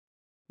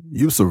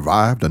You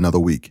survived another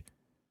week.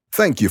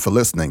 Thank you for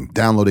listening,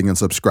 downloading, and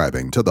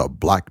subscribing to the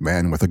Black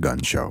Man with a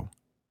Gun Show.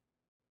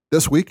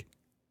 This week,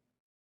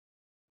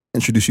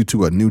 introduce you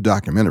to a new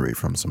documentary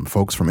from some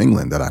folks from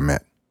England that I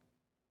met.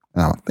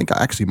 And I think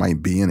I actually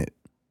might be in it.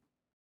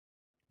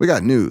 We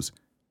got news.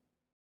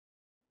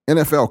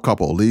 NFL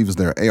couple leaves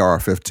their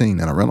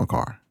AR-15 in a rental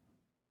car.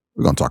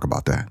 We're going to talk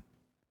about that.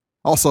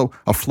 Also,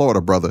 a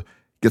Florida brother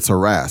gets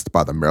harassed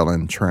by the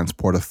Maryland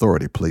Transport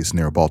Authority police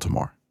near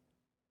Baltimore.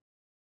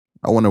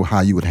 I wonder how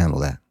you would handle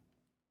that.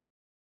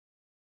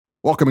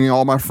 Welcoming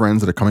all my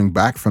friends that are coming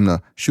back from the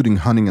Shooting,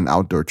 Hunting, and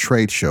Outdoor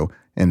Trade Show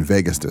in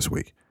Vegas this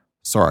week.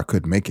 Sorry I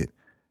couldn't make it.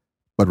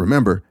 But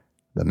remember,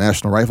 the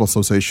National Rifle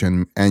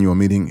Association annual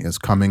meeting is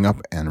coming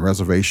up and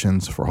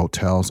reservations for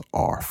hotels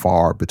are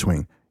far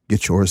between.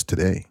 Get yours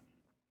today.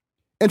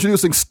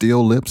 Introducing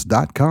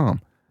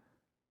SteelLips.com,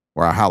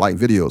 where I highlight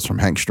videos from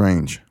Hank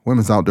Strange,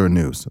 Women's Outdoor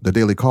News, The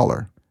Daily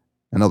Caller,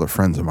 and other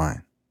friends of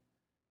mine.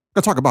 We're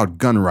going to talk about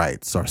gun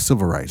rights or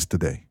civil rights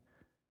today.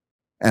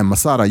 And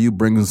Massad Ayoob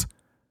brings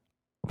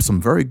up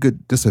some very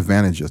good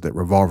disadvantages that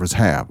revolvers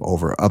have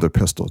over other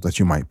pistols that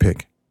you might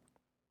pick.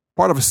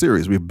 Part of a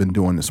series we've been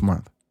doing this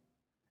month.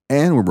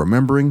 And we're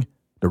remembering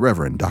the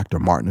Reverend Dr.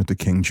 Martin Luther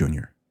King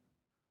Jr.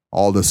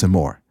 All this and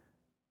more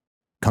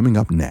coming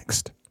up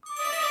next.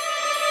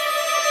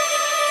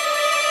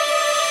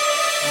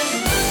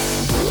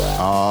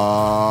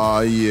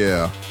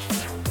 Yeah.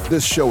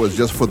 This show is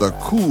just for the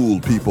cool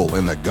people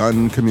in the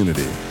gun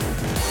community.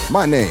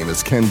 My name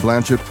is Ken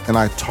Blanchard, and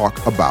I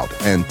talk about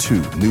and to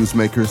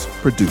newsmakers,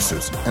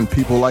 producers, and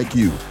people like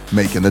you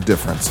making a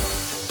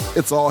difference.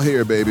 It's all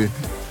here, baby.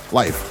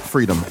 Life,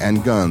 freedom,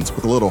 and guns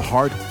with a little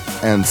heart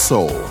and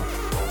soul.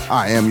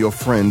 I am your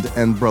friend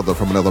and brother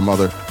from another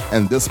mother,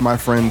 and this, my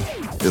friend,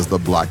 is the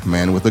Black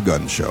Man with a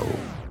Gun Show.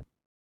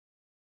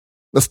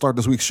 Let's start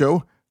this week's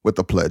show with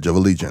the Pledge of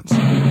Allegiance.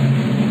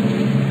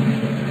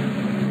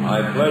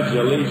 I pledge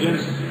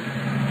allegiance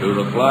to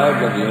the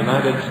flag of the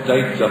United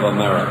States of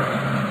America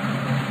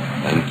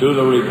and to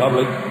the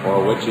republic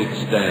for which it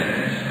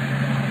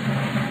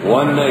stands,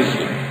 one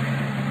nation,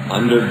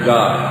 under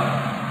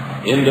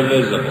God,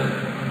 indivisible,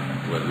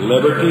 with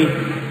liberty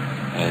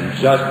and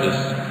justice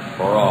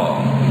for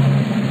all.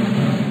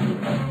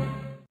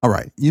 All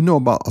right, you know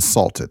about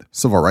Assaulted,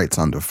 Civil Rights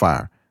Under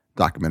Fire,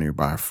 documentary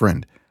by a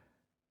friend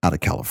out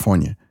of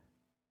California.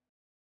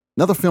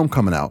 Another film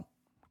coming out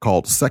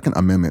called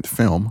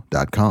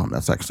SecondAmendmentFilm.com.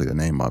 That's actually the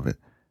name of it.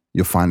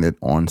 You'll find it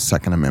on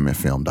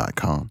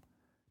SecondAmendmentFilm.com.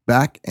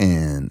 Back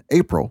in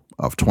April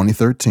of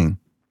 2013,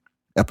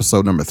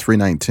 episode number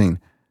 319,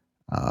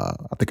 I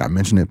think I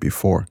mentioned it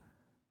before.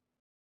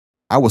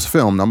 I was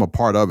filmed. I'm a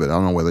part of it. I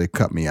don't know whether they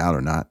cut me out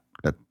or not.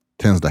 That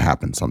tends to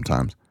happen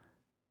sometimes.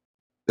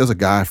 There's a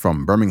guy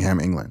from Birmingham,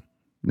 England,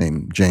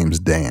 named James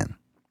Dan.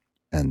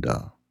 And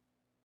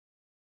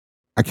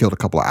I killed a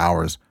couple of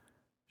hours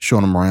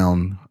showing him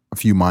around a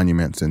few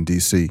monuments in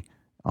D.C.,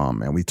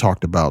 and we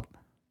talked about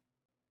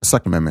the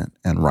Second Amendment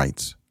and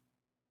rights.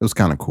 It was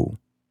kind of cool.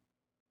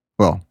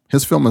 Well,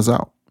 his film is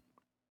out,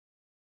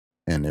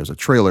 and there's a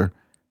trailer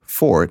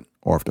for it,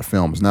 or if the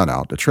film is not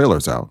out, the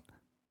trailer's out.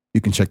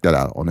 You can check that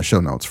out on the show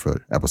notes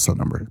for episode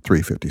number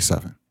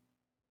 357.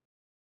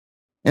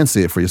 And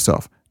see it for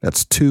yourself.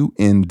 That's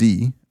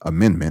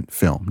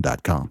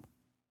 2ndamendmentfilm.com.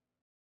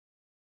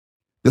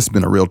 This has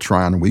been a real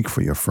trying week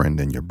for your friend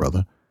and your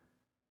brother.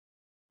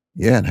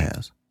 Yeah, it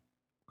has.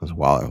 Because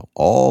while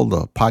all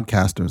the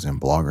podcasters and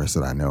bloggers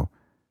that I know,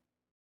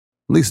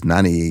 at least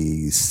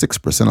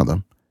 96% of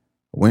them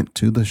went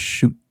to the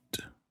shoot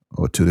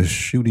or to the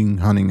Shooting,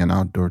 Hunting, and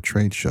Outdoor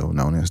Trade Show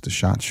known as the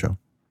SHOT Show.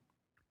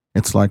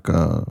 It's like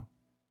a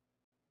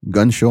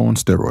gun show on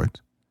steroids.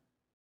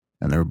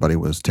 And everybody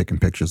was taking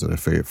pictures of their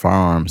favorite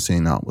firearms,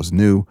 seeing how it was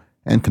new,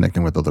 and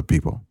connecting with other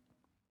people.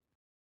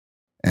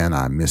 And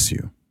I miss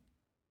you.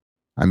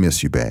 I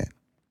miss you bad.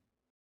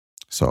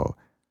 So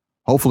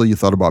hopefully you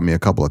thought about me a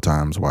couple of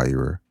times while you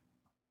were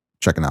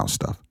checking out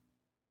stuff.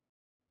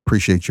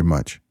 Appreciate you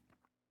much.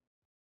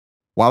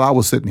 While I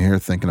was sitting here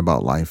thinking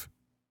about life,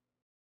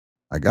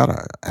 I got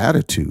an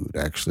attitude,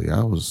 actually.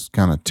 I was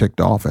kind of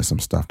ticked off at some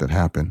stuff that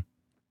happened.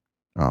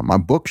 My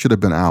book should have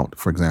been out,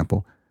 for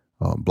example.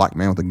 Black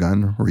Man with a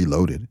Gun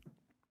Reloaded.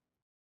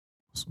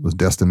 Was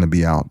destined to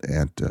be out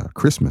at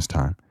Christmas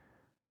time.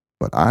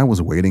 But I was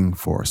waiting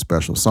for a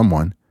special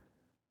someone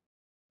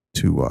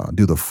to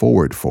do the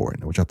forward for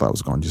it, which I thought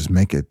was going to just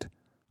make it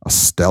a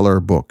stellar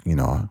book,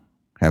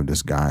 have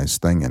this guy's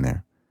thing in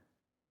there.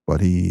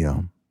 But he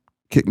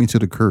kicked me to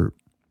the curb,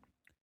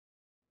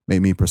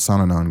 made me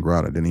persona non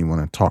grata, didn't even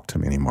want to talk to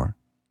me anymore.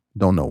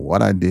 Don't know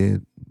what I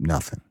did,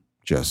 nothing.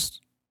 Just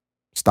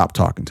stop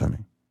talking to me.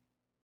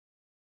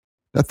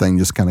 That thing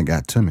just kind of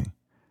got to me.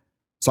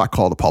 So I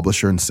called the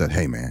publisher and said,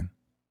 hey, man,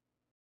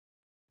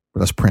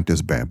 let's print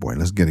this bad boy.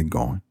 Let's get it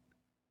going.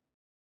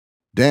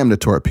 Damn the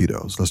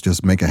torpedoes. Let's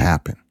just make it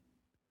happen.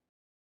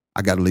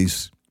 I got at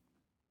least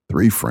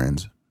 3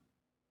 friends.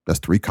 That's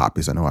 3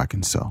 copies I know I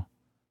can sell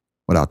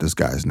without this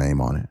guy's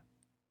name on it.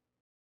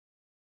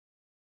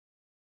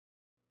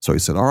 So he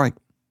said, all right,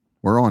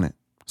 we're on it.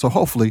 So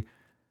hopefully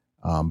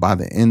by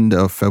the end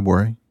of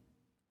February,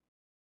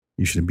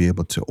 you should be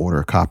able to order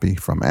a copy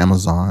from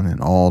Amazon and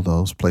all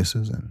those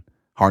places. And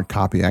hard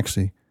copy,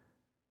 actually,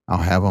 I'll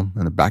have them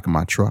in the back of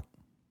my truck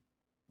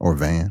or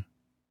van.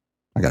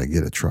 I got to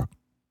get a truck.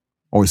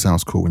 Always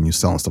sounds cool when you're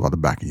selling stuff out the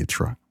back of your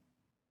truck.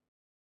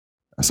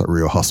 That's a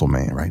real hustle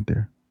man right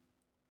there.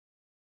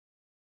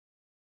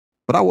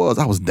 But I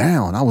was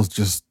down. I was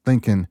just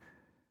thinking,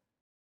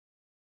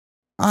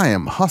 I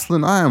am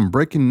hustling. I'm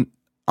doing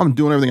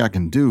everything I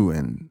can do.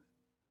 And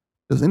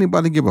does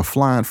anybody give a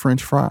flying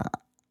French fry?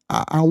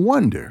 I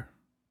wonder.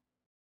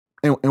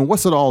 And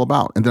what's it all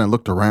about? And then I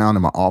looked around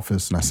in my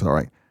office and I said, all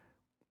right,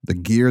 the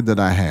gear that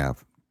I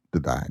have,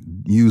 that I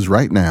use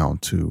right now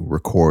to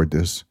record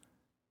this,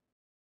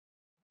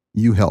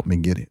 you helped me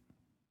get it.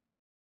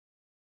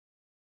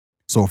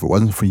 So if it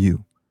wasn't for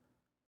you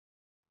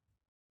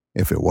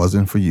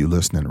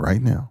listening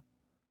right now,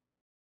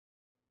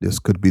 this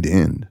could be the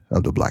end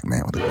of the Black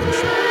Man with a Gun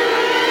Show.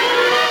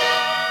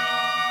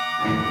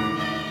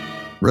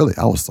 Really,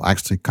 I was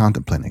actually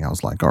contemplating. I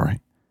was like, all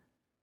right,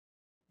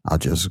 I'll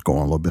just go on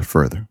a little bit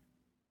further.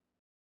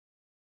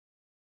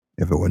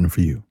 If it wasn't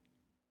for you.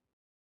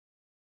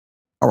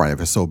 All right,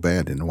 if it's so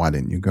bad, then why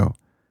didn't you go?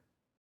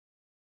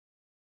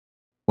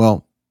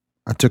 Well,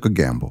 I took a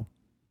gamble.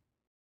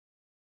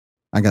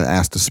 I got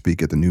asked to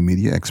speak at the New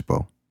Media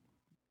Expo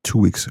 2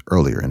 weeks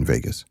earlier in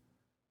Vegas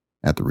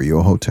at the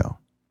Rio Hotel.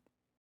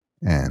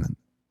 And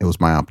it was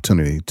my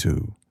opportunity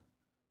to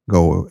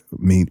go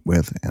meet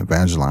with,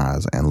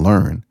 evangelize, and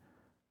learn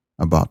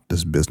about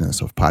this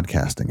business of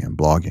podcasting and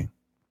blogging.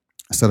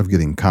 Instead of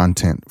getting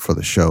content for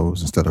the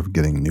shows, instead of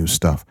getting new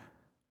stuff,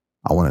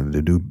 I wanted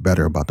to do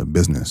better about the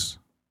business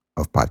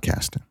of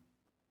podcasting.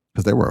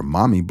 Because there were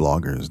mommy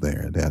bloggers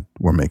there that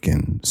were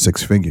making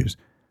six figures.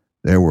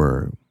 There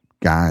were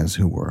guys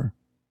who were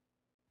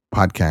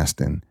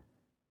podcasting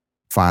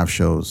 5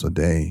 shows a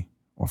day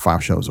or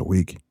 5 shows a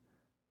week,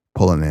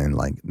 pulling in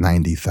like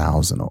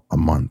 90,000 a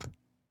month.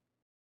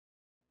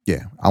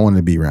 Yeah, I wanted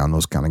to be around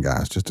those kind of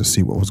guys just to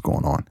see what was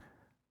going on.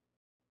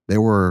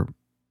 There were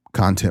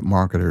content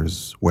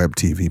marketers, web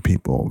TV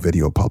people,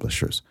 video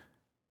publishers.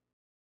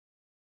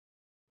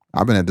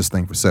 I've been at this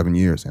thing for 7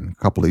 years, and a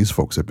couple of these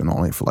folks have been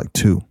on it for like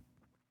 2,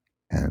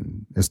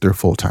 and it's their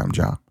full-time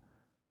job.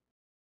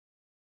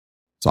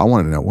 So I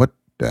wanted to know what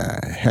the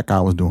heck I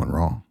was doing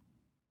wrong.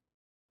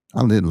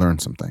 I did learn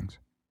some things.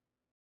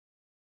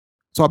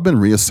 So I've been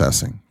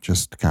reassessing,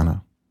 just kind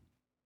of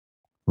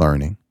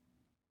learning,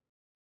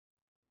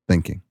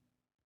 thinking.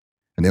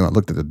 And then when I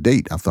looked at the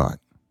date, I thought,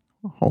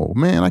 oh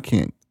man, I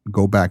can't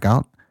go back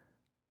out.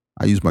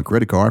 I used my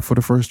credit card for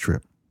the first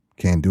trip.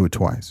 Can't do it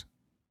twice.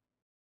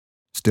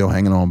 Still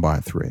hanging on by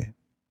a thread.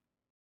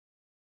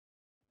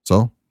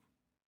 So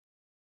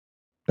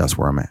that's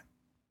where I'm at.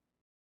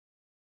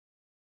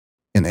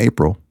 In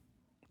April,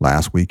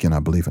 last weekend, I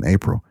believe in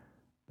April,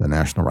 the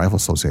National Rifle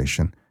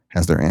Association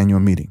has their annual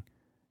meeting.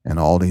 And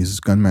all these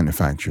gun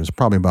manufacturers,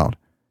 probably about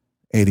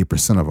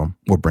 80% of them,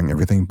 will bring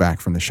everything back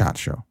from the SHOT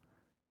Show.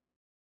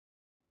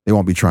 They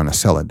won't be trying to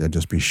sell it. They'll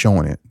just be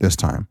showing it this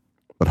time.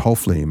 But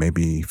hopefully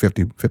maybe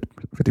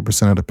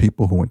 50% of the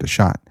people who went to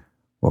SHOT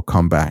will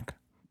come back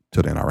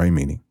to the NRA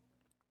meeting.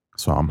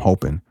 So I'm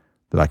hoping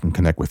that I can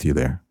connect with you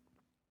there.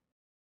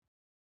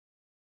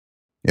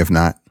 If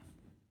not,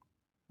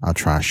 I'll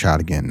try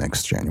SHOT again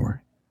next January.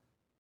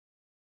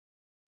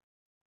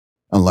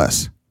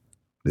 Unless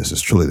this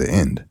is truly the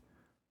end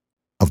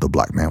of the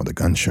Black Man with a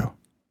Gun Show.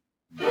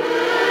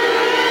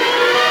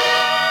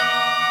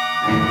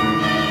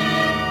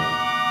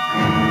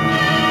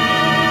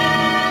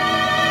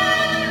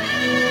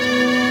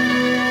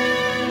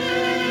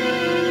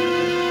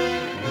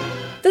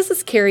 This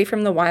is Carrie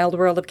from the Wild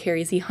World of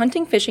Carrie's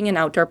Hunting, Fishing, and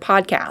Outdoor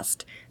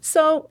podcast.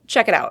 So,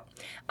 check it out.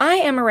 I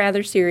am a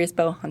rather serious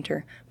bow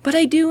hunter, but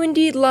I do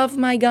indeed love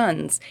my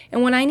guns.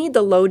 And when I need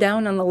the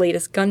lowdown on the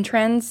latest gun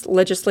trends,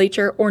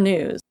 legislature, or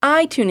news,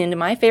 I tune into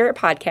my favorite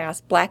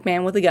podcast, Black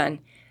Man with a Gun.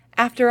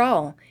 After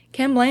all,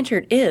 Ken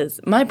Blanchard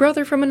is my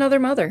brother from another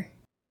mother.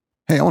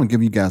 Hey, I want to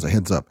give you guys a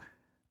heads up.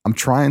 I'm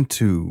trying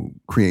to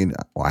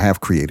I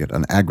have created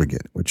an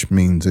aggregate, which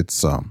means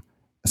it's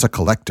a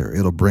collector.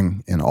 It'll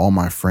bring in all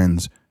my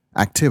friends'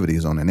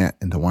 activities on the net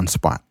into one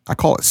spot. I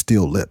call it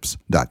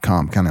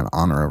steellips.com, kind of in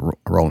honor of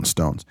Rolling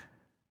Stones.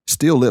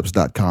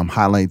 Steellips.com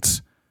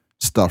highlights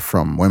stuff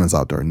from Women's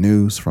Outdoor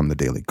News, from the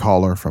Daily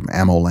Caller, from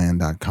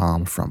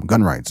ammoland.com, from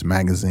Gun Rights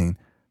Magazine,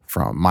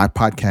 from my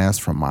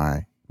podcast, from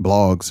my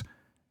blogs,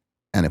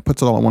 and it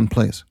puts it all in one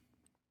place.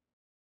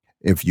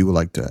 If you would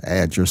like to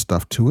add your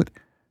stuff to it,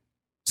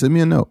 send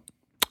me a note.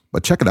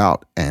 But check it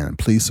out and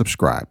please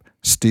subscribe.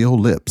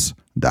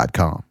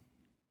 Steellips.com.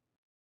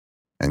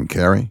 And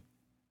Carrie,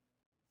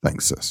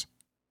 thanks, sis.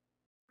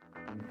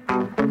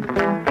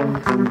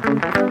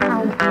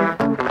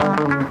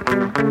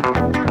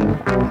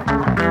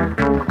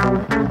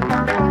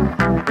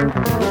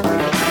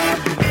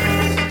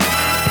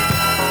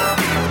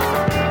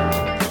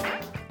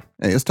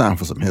 Hey, it's time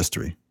for some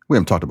history. We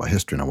haven't talked about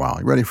history in a while.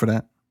 You ready for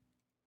that?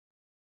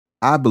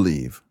 I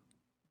believe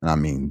and I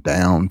mean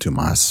down to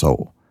my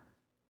soul,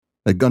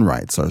 that gun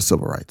rights are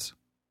civil rights.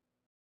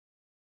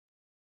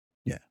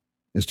 Yeah,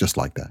 it's just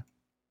like that.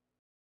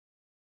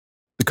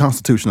 The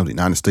Constitution of the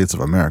United States of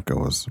America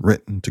was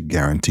written to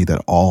guarantee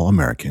that all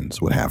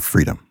Americans would have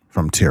freedom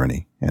from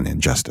tyranny and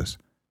injustice.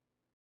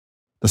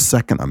 The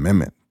Second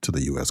Amendment to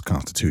the U.S.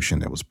 Constitution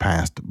that was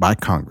passed by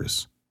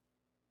Congress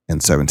in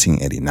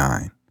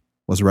 1789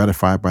 was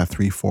ratified by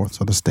 3/4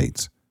 of the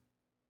states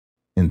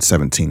in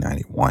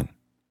 1791.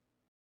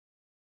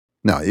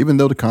 Now, even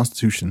though the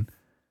Constitution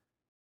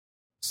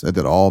said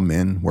that all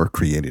men were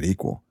created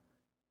equal,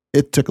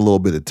 it took a little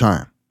bit of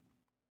time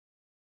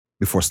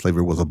before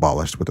slavery was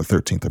abolished with the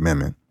 13th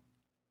Amendment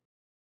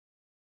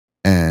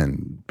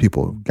and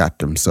people got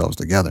themselves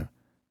together.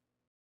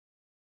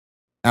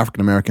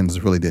 African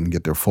Americans really didn't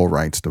get their full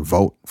rights to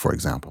vote, for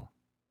example,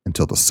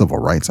 until the Civil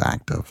Rights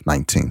Act of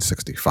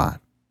 1965.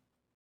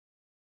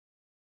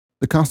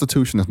 The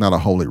Constitution is not a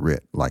holy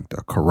writ like the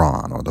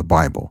Quran or the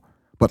Bible,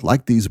 but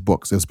like these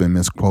books, it's been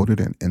misquoted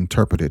and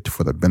interpreted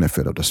for the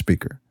benefit of the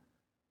speaker.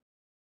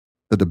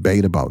 The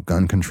debate about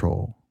gun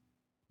control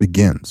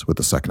begins with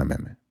the Second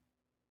Amendment.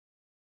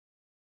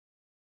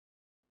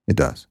 It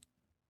does.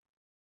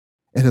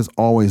 It has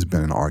always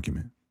been an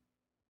argument.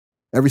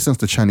 Ever since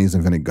the Chinese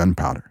invented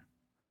gunpowder,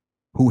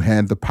 who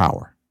had the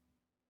power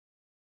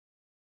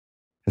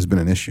has been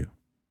an issue.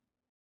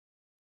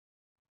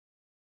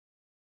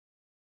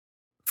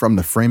 From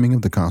the framing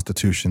of the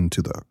Constitution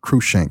to the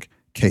Cruikshank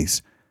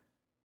case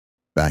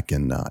back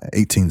in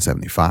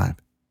 1875,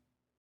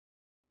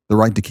 the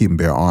right to keep and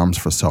bear arms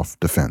for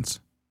self-defense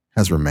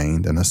has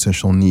remained an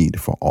essential need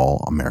for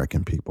all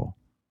American people.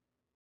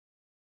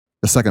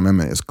 The Second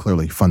Amendment is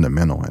clearly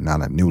fundamental and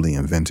not a newly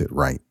invented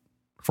right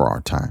for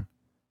our time.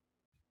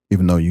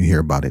 Even though you hear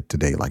about it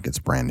today like it's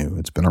brand new,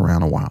 it's been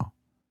around a while.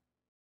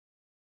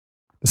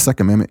 The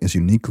Second Amendment is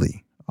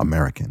uniquely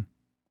American.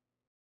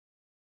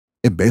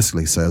 It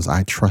basically says,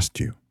 I trust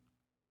you.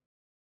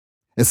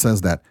 It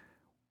says that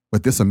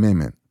with this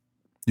amendment,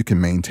 you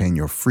can maintain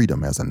your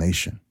freedom as a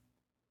nation.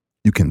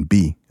 You can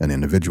be an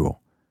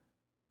individual.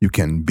 You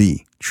can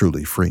be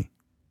truly free.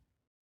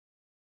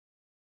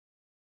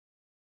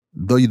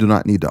 Though you do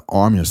not need to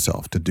arm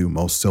yourself to do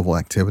most civil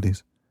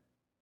activities,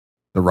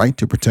 the right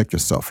to protect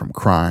yourself from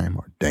crime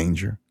or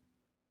danger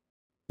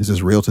is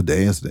as real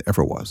today as it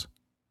ever was.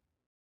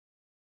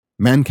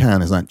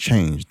 Mankind has not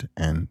changed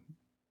and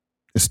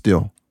is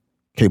still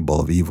capable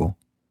of evil,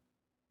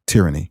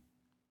 tyranny,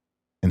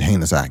 and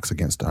heinous acts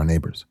against our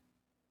neighbors.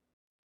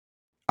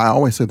 I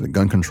always say that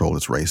gun control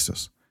is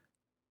racist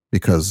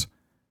because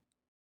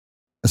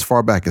as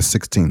far back as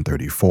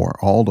 1634,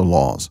 all the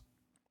laws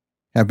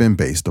have been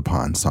based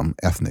upon some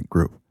ethnic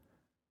group.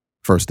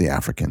 First, the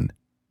African,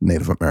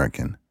 Native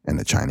American, and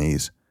the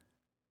Chinese.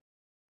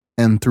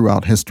 And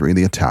throughout history,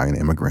 the Italian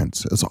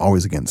immigrants is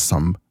always against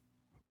some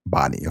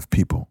body of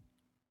people,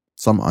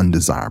 some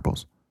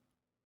undesirables.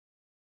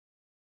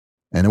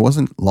 And it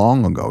wasn't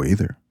long ago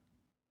either.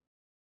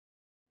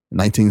 In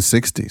the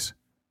 1960s,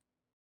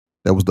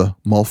 there was the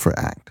Mulford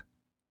Act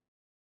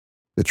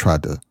that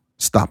tried to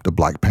stop the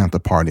Black Panther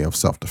Party of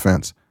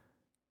self-defense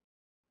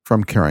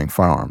from carrying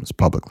firearms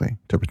publicly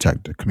to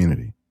protect the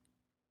community.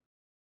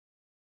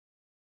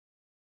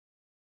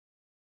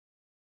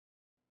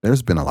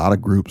 There's been a lot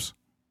of groups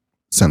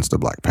since the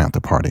Black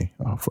Panther Party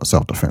for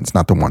self-defense.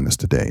 Not the one that's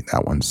today.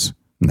 That one's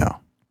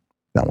not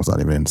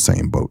even in the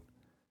same boat.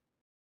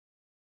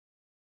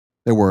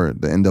 There were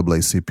the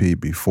NAACP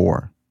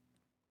before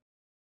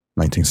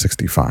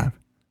 1965.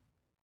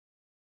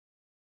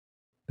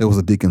 There was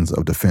the Deacons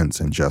of Defense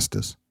and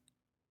Justice.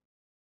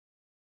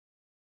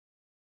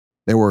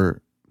 There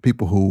were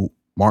people who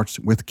marched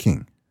with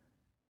King,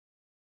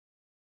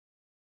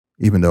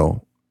 even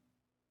though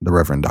the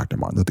Reverend Dr.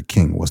 Martin Luther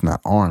King was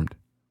not armed.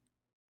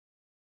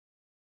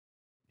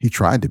 He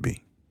tried to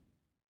be.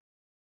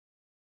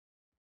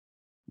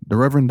 The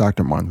Reverend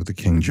Dr. Martin Luther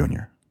King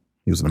Jr.,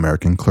 he was an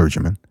American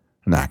clergyman,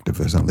 an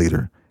activist and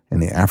leader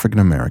in the African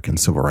American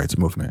civil rights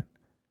movement.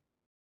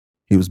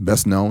 He was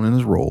best known in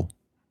his role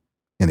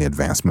in the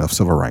advancement of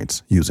civil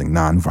rights using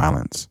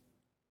nonviolence.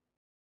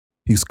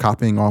 He's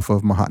copying off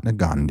of Mahatma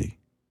Gandhi,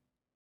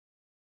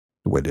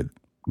 the way that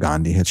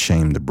Gandhi had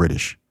shamed the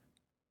British.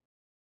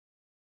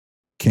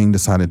 King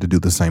decided to do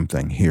the same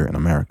thing here in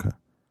America.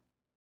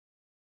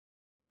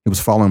 He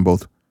was following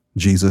both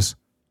Jesus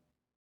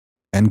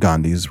and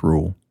Gandhi's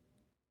rule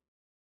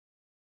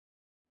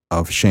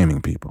of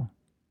shaming people.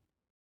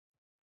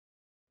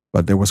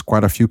 But there was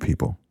quite a few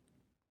people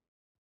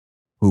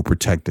who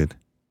protected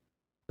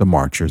the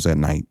marchers at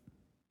night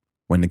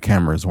when the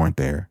cameras weren't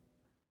there,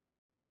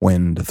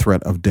 when the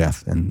threat of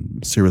death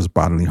and serious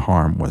bodily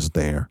harm was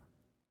there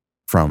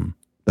from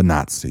the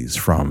Nazis,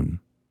 from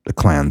the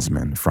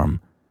Klansmen, from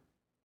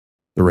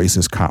the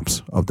racist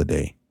cops of the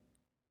day.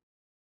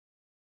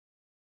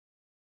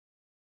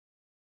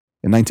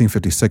 In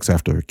 1956,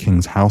 after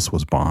King's house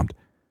was bombed,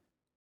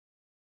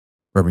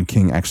 Reverend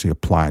King actually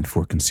applied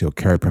for a concealed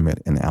carry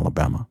permit in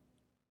Alabama.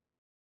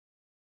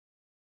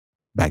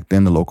 Back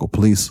then, the local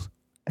police,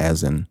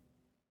 as in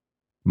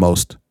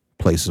most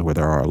places where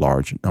there are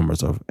large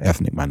numbers of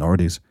ethnic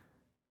minorities,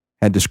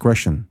 had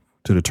discretion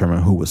to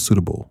determine who was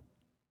suitable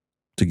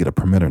to get a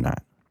permit or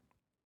not.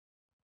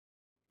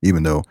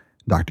 Even though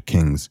Dr.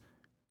 King's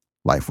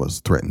life was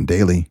threatened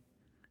daily,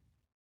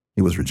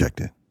 he was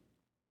rejected.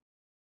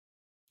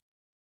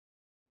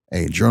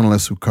 A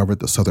journalist who covered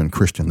the Southern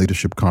Christian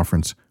Leadership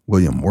Conference,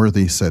 William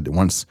Worthy, said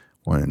once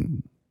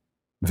when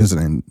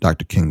visiting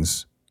Dr.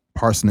 King's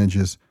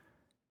parsonages,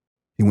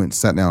 he went and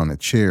sat down in a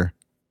chair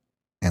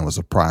and was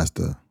surprised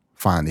to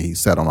find that he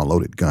sat on a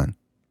loaded gun.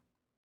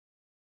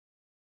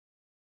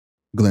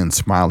 Glenn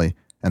Smiley,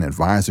 an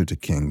advisor to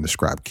King,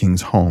 described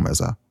King's home as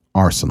an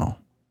arsenal.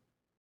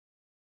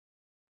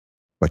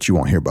 But you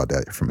won't hear about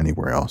that from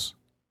anywhere else.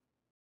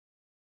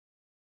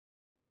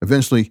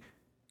 Eventually,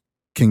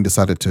 King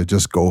decided to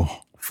just go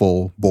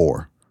full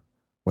bore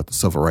with the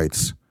civil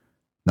rights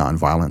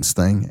nonviolence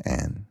thing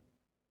and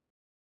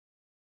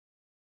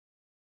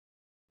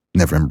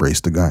never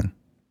embraced the gun.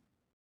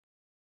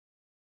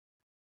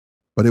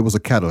 But it was a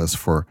catalyst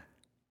for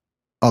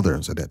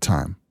others at that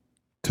time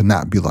to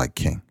not be like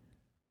King.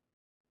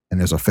 And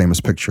there's a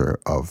famous picture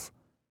of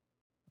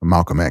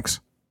Malcolm X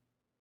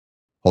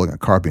holding a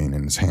carbine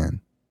in his hand,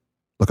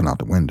 looking out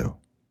the window.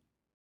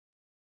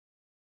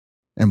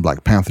 And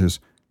Black Panthers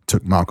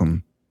took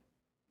Malcolm's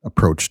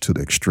approach to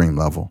the extreme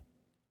level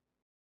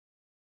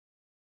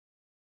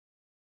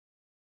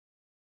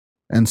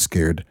and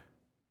scared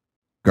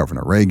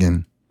Governor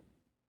Reagan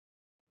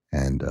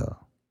and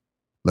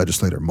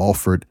legislator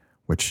Mulford,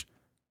 which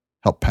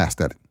helped pass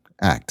that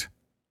act.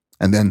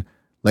 And then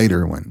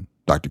later, when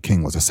Dr.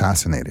 King was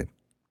assassinated,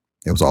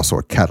 it was also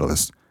a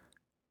catalyst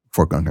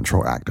for Gun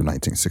Control Act of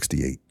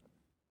 1968,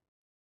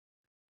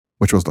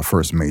 which was the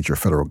first major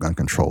federal gun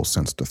control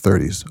since the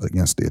 30s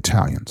against the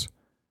Italians.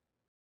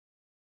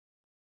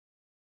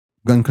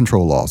 Gun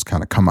control laws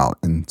kind of come out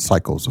in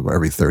cycles of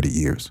every 30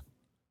 years.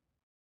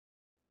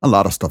 A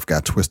lot of stuff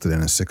got twisted in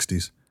the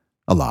 60s.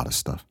 A lot of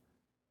stuff.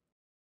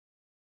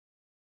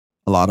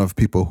 A lot of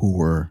people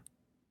who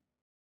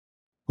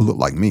looked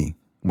like me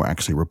were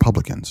actually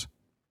Republicans.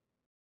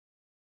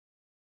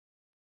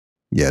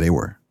 Yeah, they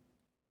were.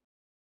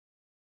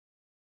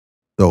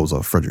 Those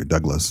of Frederick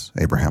Douglass,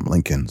 Abraham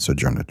Lincoln,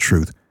 Sojourner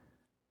Truth,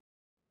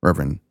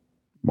 Reverend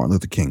Martin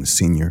Luther King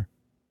Sr.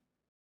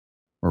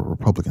 were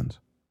Republicans.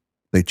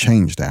 They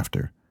changed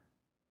after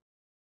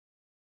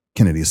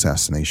Kennedy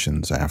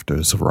assassinations, after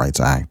the Civil Rights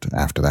Act,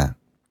 after that.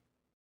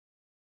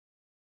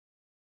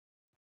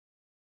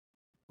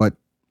 But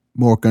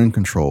more gun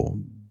control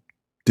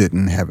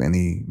didn't have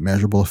any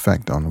measurable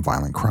effect on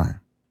violent crime.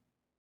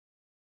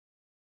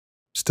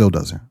 Still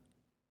doesn't.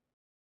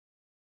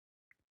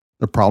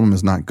 The problem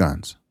is not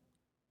guns.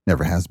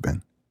 Never has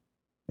been.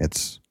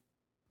 It's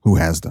who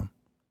has them.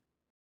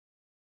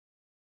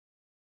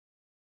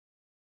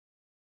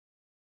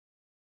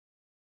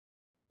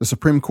 The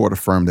Supreme Court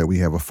affirmed that we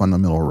have a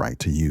fundamental right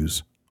to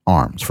use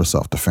arms for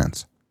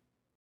self-defense.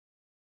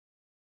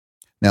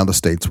 Now the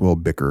states will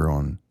bicker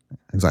on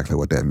exactly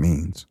what that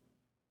means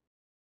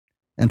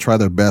and try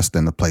their best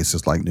in the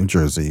places like New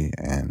Jersey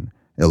and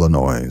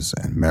Illinois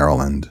and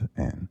Maryland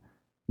and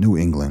New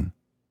England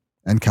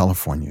and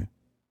California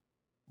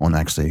on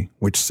actually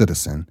which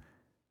citizen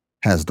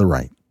has the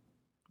right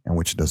and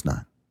which does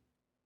not.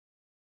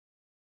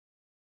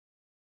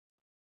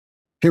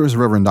 Here is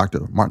Reverend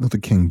Dr. Martin Luther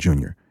King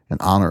Jr. in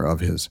honor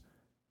of his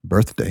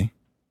birthday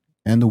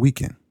and the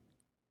weekend,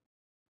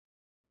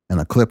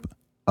 and a clip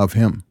of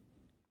him,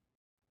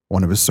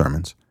 one of his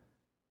sermons,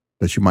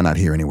 that you might not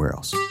hear anywhere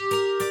else.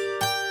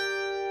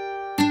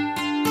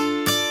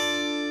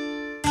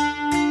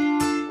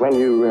 When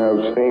you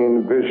have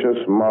seen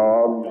vicious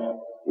mobs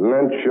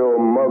lynch your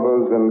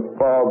mothers and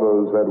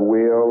fathers at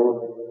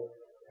will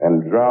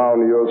and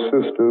drown your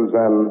sisters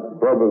and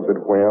brothers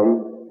at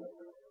whim,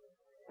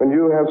 when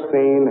you have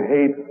seen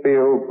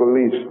hate-filled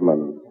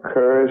policemen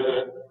curse,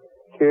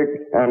 kick,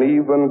 and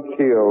even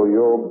kill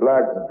your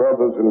black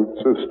brothers and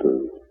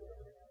sisters,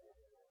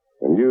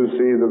 when you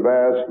see the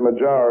vast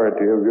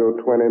majority of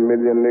your 20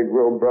 million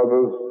Negro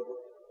brothers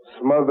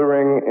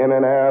smothering in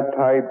an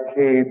airtight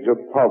cage of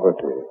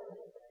poverty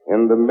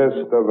in the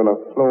midst of an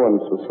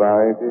affluent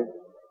society,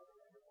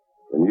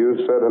 when you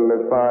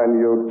suddenly find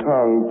your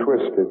tongue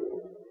twisted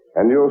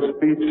and your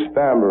speech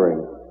stammering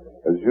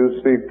as you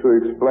seek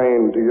to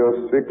explain to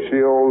your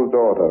 6-year-old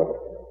daughter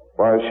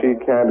why she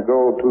can't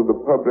go to the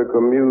public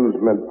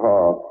amusement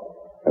park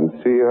and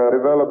see her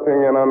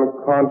developing an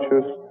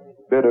unconscious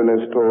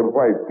bitterness toward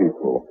white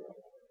people,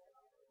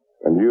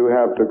 and you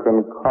have to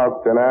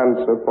concoct an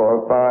answer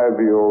for a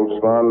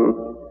 5-year-old son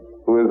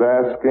who is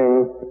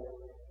asking,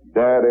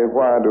 "Daddy,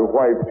 why do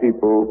white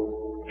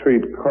people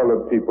treat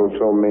colored people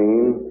so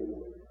mean?"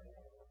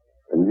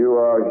 And you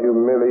are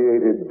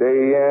humiliated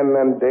day in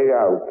and day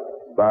out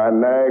by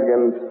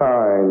nagging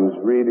signs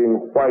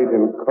reading white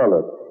and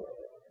colored.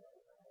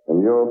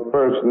 And your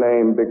first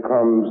name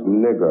becomes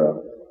nigger.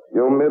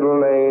 Your middle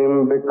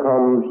name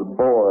becomes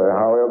boy,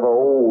 however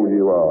old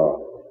you are.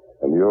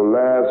 And your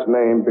last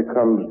name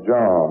becomes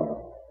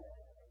John.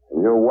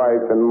 and your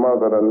wife and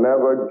mother are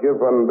never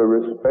given the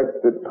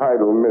respected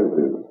title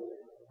Mrs.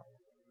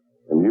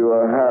 And you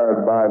are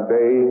harried by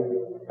day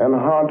and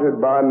haunted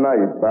by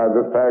night by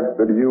the fact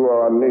that you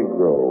are a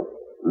Negro,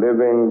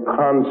 living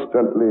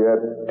constantly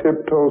at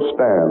tiptoe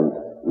stands,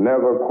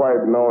 never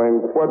quite knowing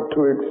what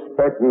to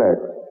expect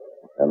next,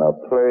 and are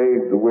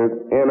plagued with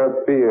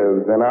inner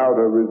fears and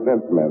outer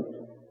resentments.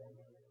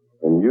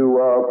 And you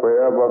are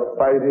forever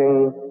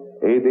fighting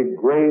a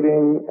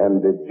degrading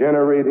and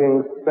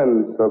degenerating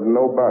sense of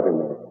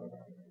nobodiness.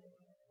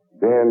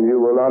 Then you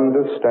will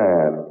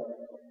understand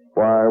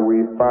why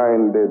we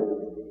find it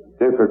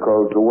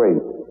difficult to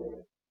wait.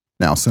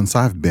 Now, since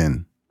I've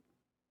been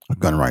a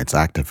gun rights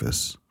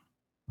activist,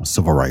 a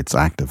civil rights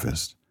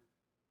activist,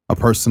 a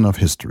person of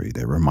history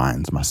that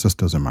reminds my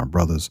sisters and my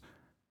brothers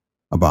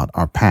about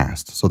our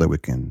past so that we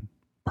can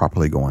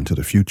properly go into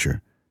the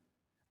future,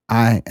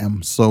 I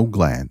am so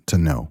glad to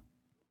know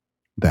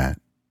that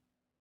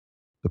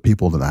the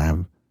people that I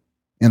have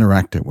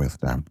interacted with,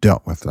 that I've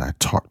dealt with, that I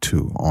talk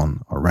to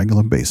on a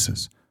regular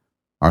basis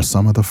are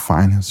some of the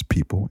finest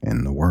people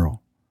in the world.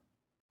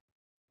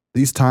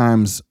 These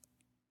times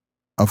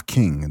of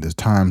King, the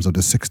times of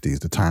the 60s,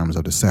 the times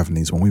of the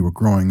 70s, when we were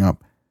growing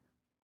up,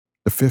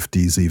 the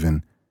 50s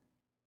even,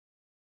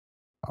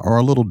 are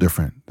a little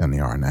different than they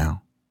are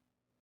now.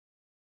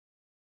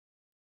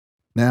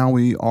 Now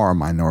we are a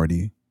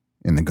minority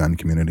in the gun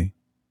community.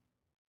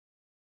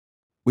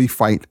 We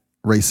fight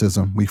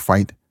racism. We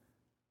fight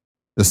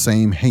the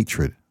same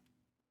hatred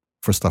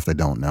for stuff they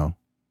don't know.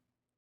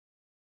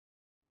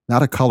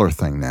 Not a color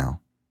thing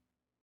now.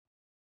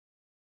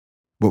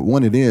 But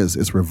when it is,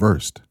 it's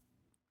reversed.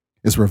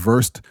 It's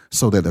reversed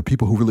so that the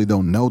people who really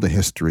don't know the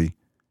history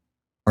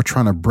are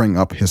trying to bring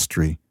up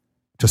history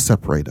to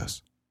separate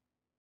us.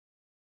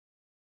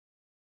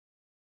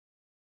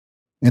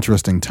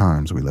 Interesting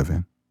times we live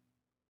in.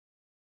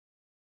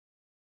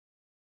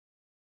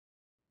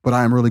 But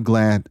I am really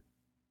glad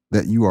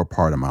that you are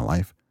part of my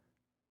life,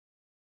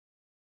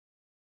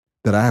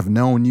 that I have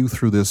known you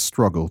through this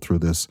struggle, through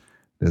this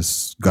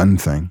gun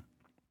thing.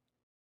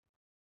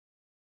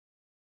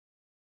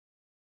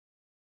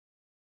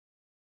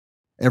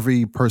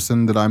 Every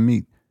person that I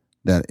meet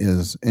that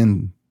is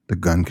in the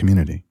gun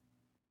community,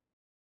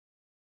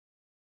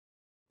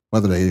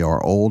 whether they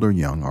are old or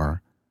young,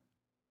 are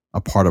a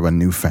part of a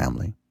new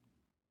family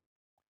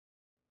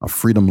of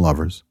freedom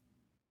lovers,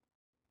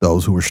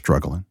 those who are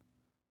struggling,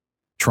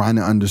 trying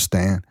to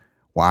understand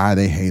why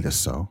they hate us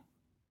so.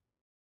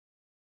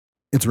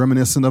 It's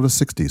reminiscent of the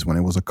 60s when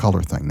it was a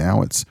color thing.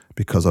 Now it's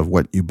because of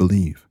what you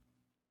believe.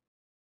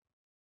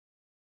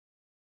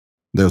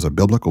 There's a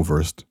biblical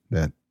verse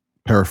that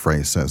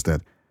paraphrase says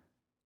that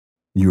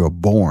you are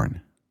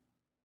born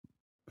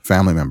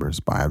family members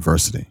by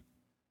adversity.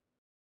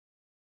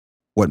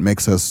 What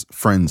makes us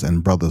friends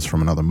and brothers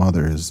from another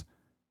mother is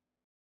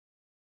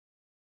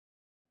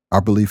our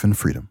belief in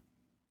freedom,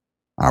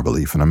 our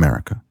belief in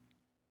America.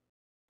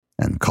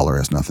 And color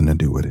has nothing to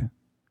do with it.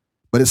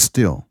 But it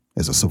still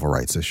is a civil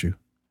rights issue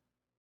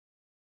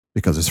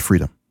because it's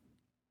freedom.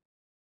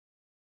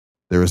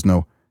 There is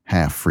no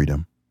half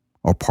freedom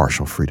or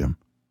partial freedom.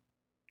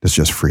 It's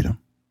just freedom.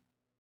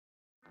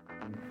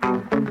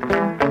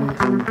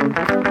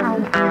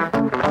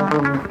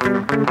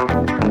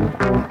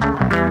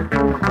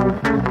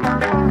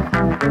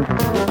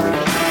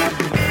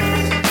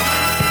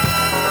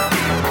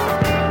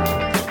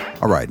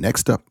 All right,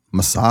 next up,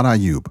 Massad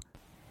Ayoob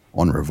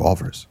on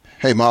revolvers.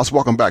 Hey, Miles,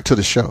 welcome back to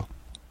the show.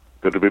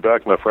 Good to be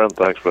back, my friend.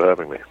 Thanks for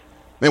having me.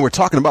 Man, we're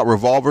talking about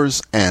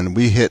revolvers, and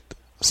we hit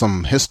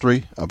some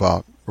history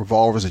about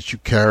revolvers that you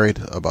carried,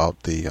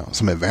 about the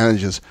some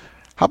advantages.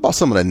 How about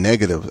some of the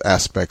negative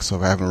aspects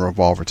of having a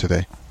revolver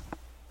today?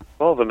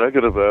 Well, the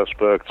negative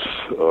aspects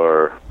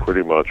are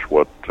pretty much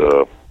what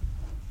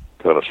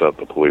kind of sent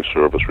the police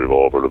service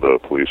revolver to the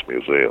police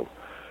museum.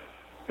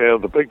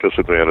 And the big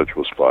disadvantage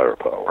was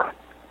firepower.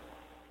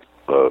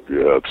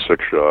 You had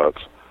 6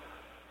 shots.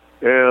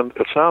 And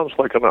it sounds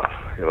like enough.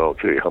 You know,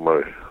 gee,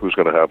 who's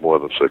going to have more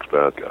than 6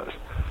 bad guys?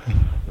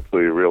 So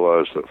you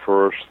realize that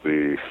first,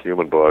 the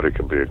human body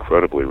can be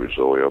incredibly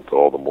resilient,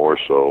 all the more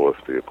so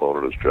if the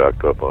opponent is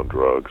jacked up on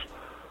drugs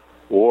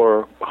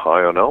or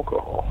high on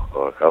alcohol.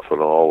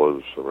 Ethanol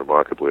is a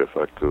remarkably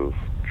effective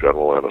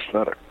general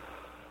anesthetic.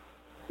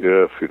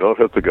 If you don't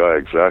hit the guy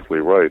exactly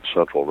right,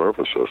 central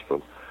nervous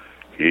system,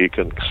 he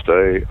can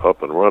stay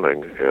up and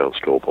running and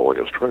still pulling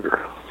his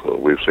trigger. So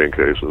we've seen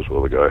cases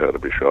where the guy had to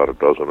be shot a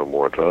dozen or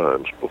more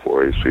times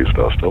before he ceased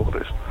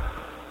hostilities.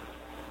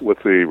 With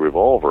the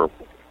revolver,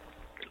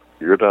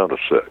 you're down to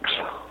 6.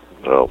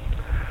 Now,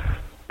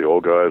 the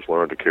old guys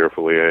learned to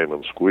carefully aim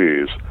and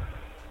squeeze,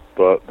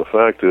 but the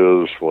fact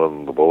is,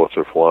 when the bullets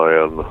are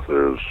flying,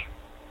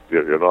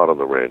 you're not on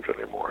the range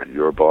anymore.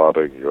 You're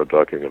bobbing, you're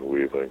ducking and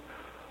weaving,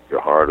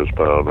 your heart is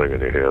pounding,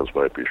 and your hands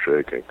might be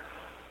shaking.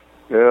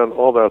 And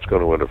all that's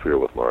going to interfere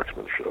with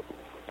marksmanship.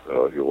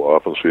 You'll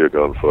often see a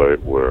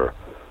gunfight where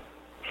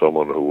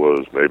someone who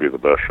was maybe the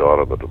best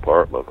shot in the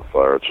department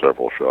fired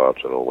several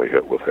shots and only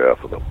hit with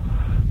half of them.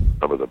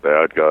 Remember, the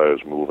bad guy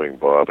is moving,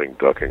 bobbing,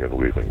 ducking, and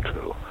weaving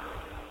too.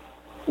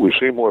 We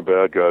see more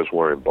bad guys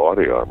wearing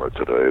body armor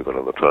today than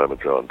in the time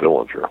of John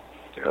Dillinger,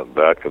 and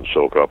that can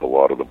soak up a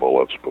lot of the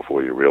bullets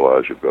before you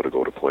realize you've got to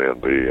go to Plan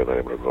B and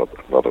aim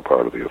at another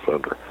part of the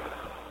offender.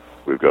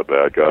 We've got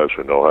bad guys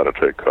who know how to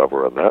take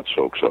cover, and that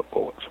soaks up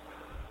bullets.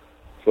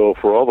 So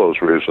for all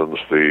those reasons,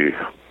 the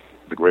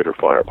greater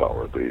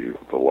firepower, the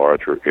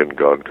larger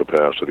in-gun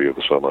capacity of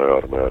the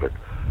semi-automatic,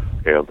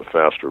 and the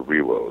faster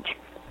reloads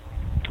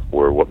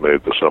were what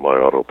made the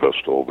semi-auto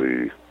pistol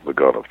the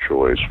gun of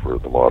choice for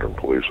the modern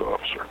police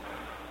officer.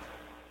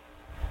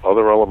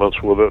 Other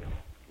elements with it,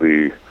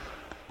 the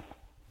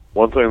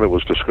one thing that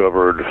was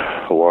discovered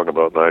along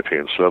about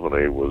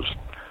 1970 was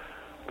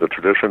the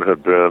tradition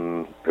had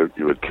been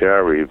you would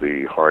carry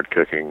the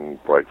hard-kicking,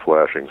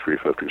 bright-flashing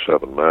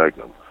 .357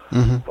 Magnum.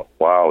 Mm-hmm. But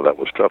wow, that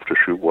was tough to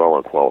shoot well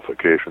on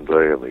qualification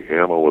day, and the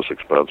ammo was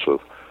expensive.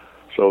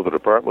 So the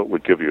department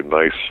would give you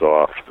nice,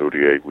 soft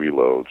 38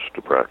 reloads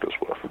to practice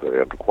with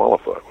and to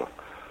qualify with.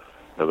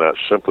 And that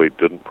simply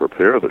didn't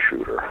prepare the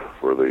shooter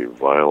for the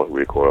violent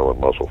recoil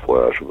and muzzle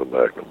flash of the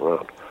Magnum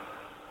round.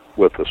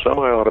 With the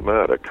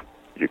semi-automatic,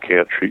 you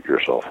can't cheat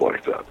yourself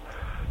like that.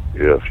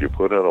 If you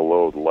put in a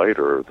load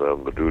lighter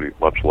than the duty,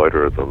 much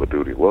lighter than the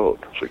duty load,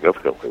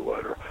 significantly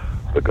lighter,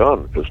 the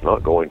gun is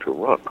not going to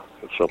run.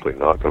 It's simply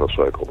not going to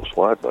cycle the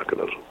slide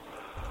mechanism.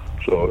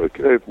 So it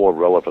gave more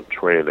relevant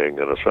training,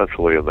 and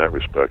essentially in that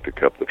respect, it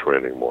kept the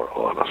training more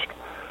honest.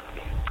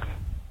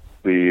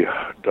 The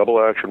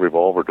double-action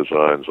revolver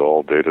designs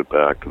all dated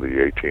back to the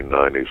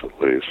 1890s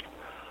at least,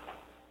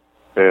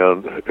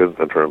 and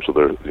in terms of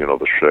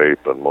the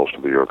shape and most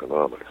of the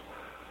ergonomics.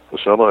 The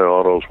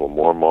semi-autos were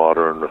more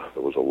modern.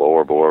 There was a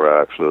lower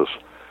bore axis.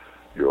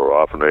 You were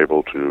often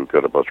able to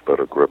get a much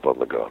better grip on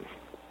the gun.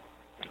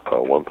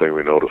 One thing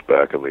we noticed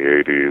back in the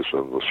 80s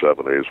and the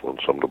 70s when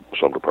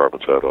some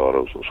departments had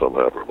autos and some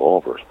had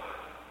revolvers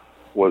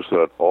was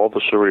that all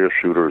the serious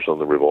shooters in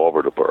the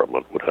revolver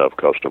department would have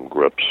custom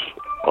grips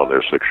on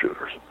their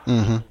six-shooters.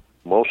 Mm-hmm.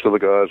 Most of the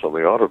guys on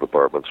the auto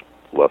departments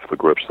left the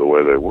grips the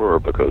way they were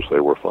because they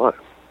were fine,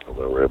 and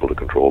they were able to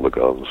control the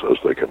guns as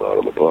they came out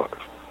of the box.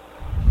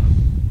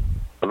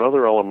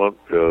 Another element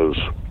is,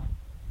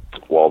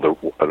 while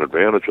an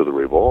advantage of the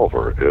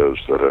revolver is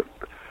that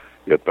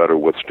it better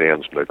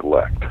withstands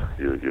neglect.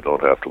 You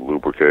don't have to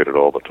lubricate it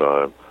all the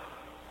time.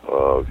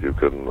 You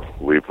can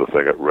leave the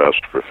thing at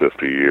rest for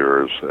 50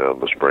 years,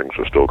 and the springs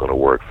are still going to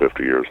work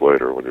 50 years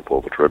later when you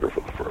pull the trigger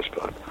for the first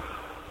time.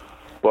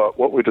 But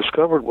what we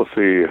discovered with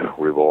the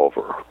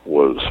revolver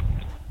was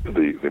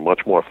the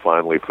much more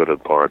finely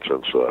fitted parts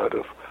inside.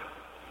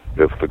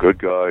 If the good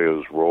guy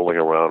is rolling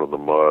around in the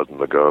mud and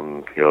the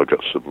gun,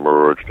 gets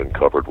submerged and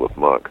covered with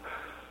muck,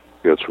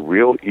 it's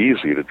real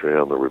easy to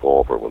jam the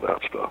revolver with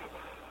that stuff.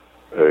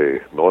 A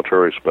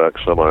military-spec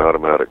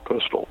semi-automatic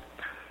pistol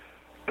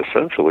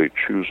essentially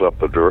chews up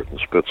the dirt and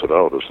spits it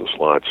out as the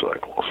slide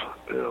cycles.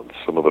 And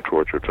some of the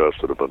torture tests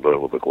that have been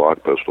done with the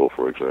Glock pistol,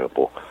 for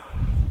example,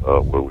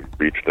 where we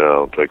reach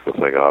down, take the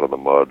thing out of the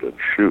mud, and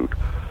shoot,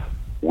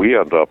 we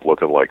end up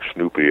looking like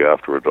Snoopy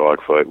after a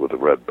dogfight with the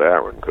Red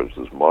Baron because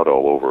there's mud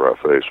all over our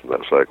face from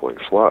that cycling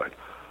slide.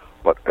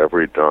 But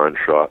every darn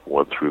shot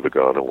went through the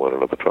gun and went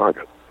into the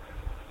target.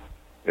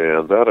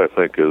 And that, I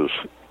think, is,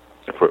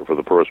 for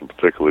the person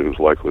particularly who's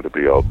likely to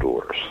be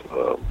outdoors,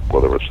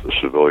 whether it's the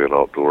civilian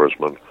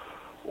outdoorsman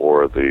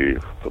or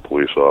the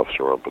police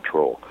officer on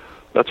patrol,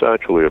 that's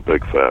actually a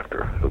big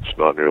factor. It's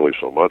not nearly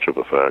so much of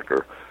a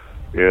factor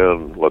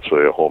in, let's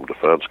say, a home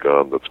defense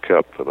gun that's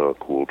kept in a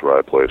cool,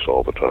 dry place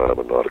all the time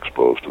and not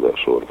exposed to that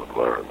sort of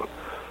environment.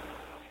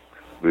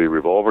 The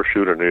revolver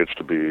shooter needs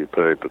to be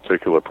paying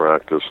particular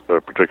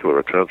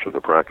attention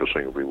to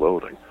practicing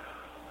reloading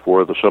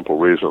for the simple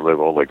reason they've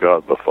only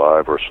got the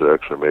 5 or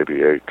 6 or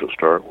maybe 8 to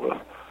start with.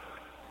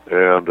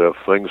 And if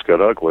things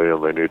get ugly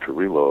and they need to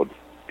reload,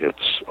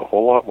 it's a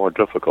whole lot more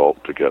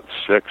difficult to get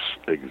 6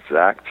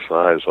 exact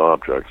size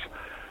objects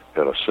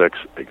in a 6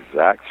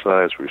 exact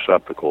size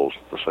receptacles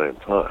at the same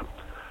time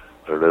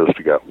than it is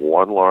to get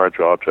one large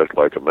object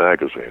like a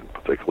magazine,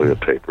 particularly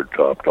a tapered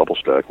top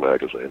double-stack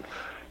magazine,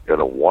 in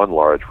a one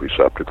large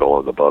receptacle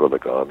in the butt of the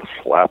gun,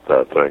 slap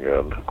that thing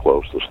in,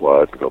 close the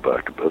slide, and go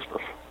back to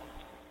business.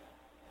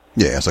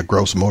 Yeah, it's a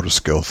gross motor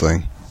skill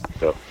thing.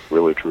 Yeah,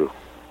 really true.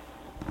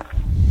 I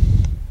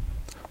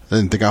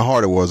didn't think how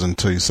hard it was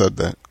until you said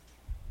that.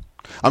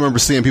 I remember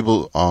seeing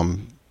people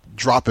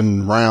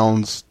dropping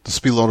rounds, the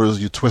speed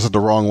loaders, you twist it the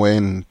wrong way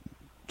and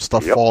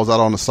stuff falls out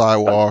on the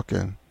sidewalk,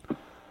 and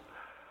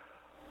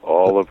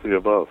all of the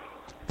above.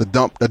 The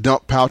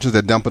dump pouches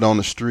that dump it on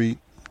the street,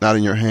 not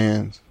in your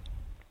hands.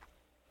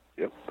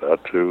 Yep,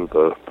 that too.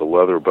 The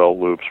leather belt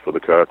loops for the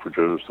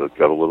cartridges that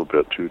got a little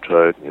bit too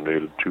tight, and you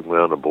needed 2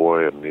 men, a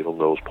boy, and needle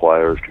nose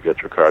pliers to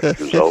get your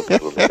cartridges out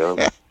of the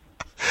gun.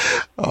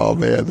 Oh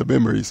man, the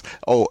memories.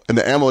 Oh, and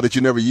the ammo that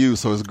you never use,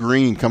 so it's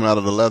green coming out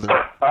of the leather.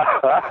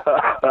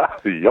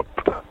 Yep.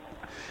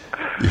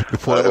 You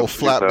pull that little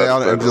flap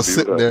down and just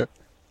sitting there.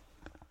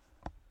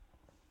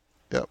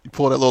 Yep. You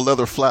pull that little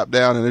leather flap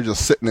down and they're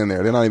just sitting in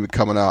there. They're not even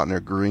coming out and they're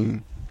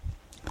green.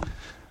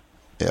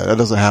 Yeah, that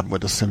doesn't happen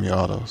with the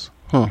semi-autos.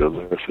 Huh. I've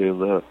never seen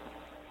that.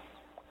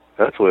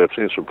 Actually, I've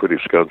seen some pretty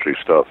scungy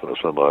stuff in a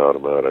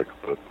semi-automatic,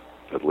 but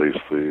at least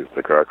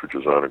the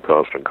cartridges aren't in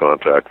constant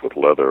contact with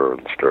leather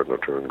and starting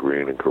to turn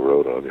green and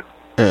corrode on you.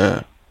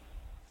 Yeah.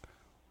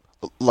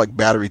 Like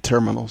battery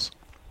terminals.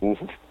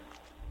 Mm-hmm.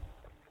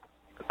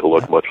 To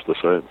look much the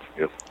same,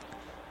 yeah.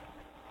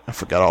 I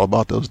forgot all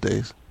about those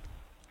days.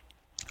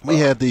 We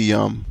had the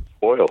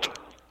oiled.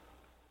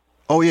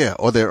 Oh yeah,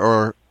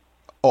 how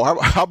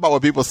about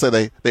when people say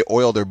they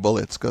oil their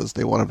bullets because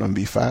they wanted them to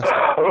be fast?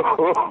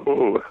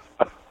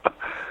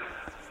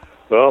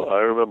 Well, I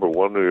remember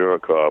one New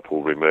York cop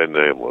who remained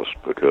nameless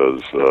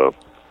because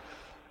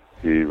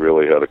he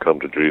really had a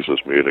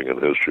come-to-Jesus meeting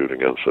in his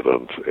shooting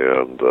incident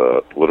and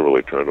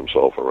literally turned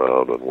himself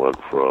around and went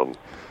from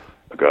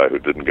a guy who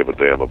didn't give a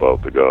damn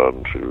about the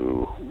gun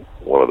to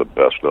one of the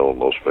best-known,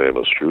 most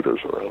famous shooters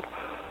around.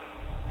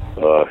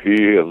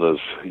 He, in his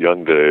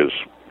young days,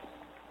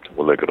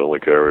 when they could only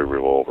carry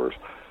revolvers,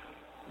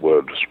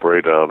 would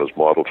spray down his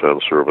Model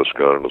 10 service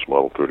gun and his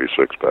Model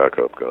 36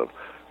 backup gun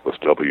with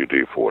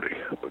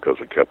WD-40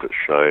 because it kept it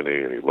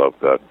shiny and he loved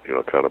that,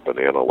 kind of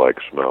banana-like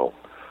smell.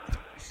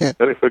 Yeah.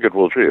 And he figured,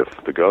 well, gee,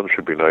 if the gun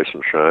should be nice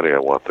and shiny, I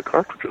want the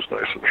cartridges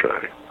nice and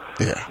shiny.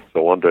 Yeah.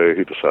 So one day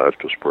he decides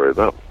to spray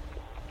them.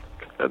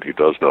 And he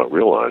does not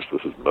realize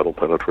this is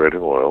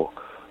metal-penetrating oil.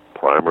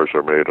 Primers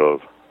are made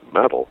of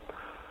metal.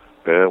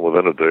 And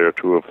within a day or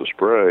two of the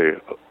spray,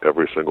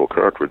 every single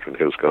cartridge in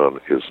his gun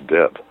is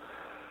dead.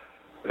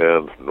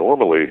 And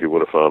normally he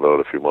would have found out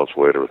a few months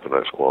later at the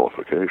next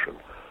qualification.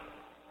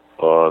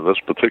 On this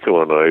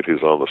particular night,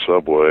 he's on the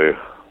subway.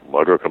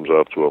 Mugger comes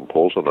up to him,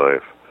 pulls a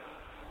knife.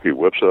 He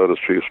whips out his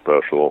Chief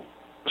Special,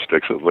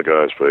 sticks it in the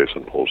guy's face,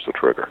 and pulls the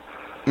trigger.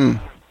 Mm.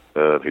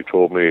 And he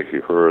told me he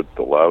heard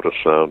the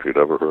loudest sound he'd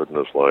ever heard in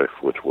his life,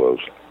 which was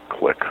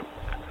click.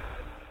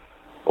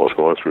 What's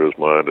going through his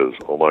mind is,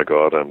 oh my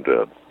God, I'm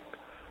dead.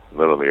 And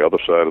then on the other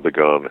side of the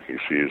gun, he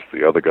sees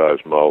the other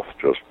guy's mouth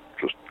just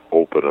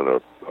open in a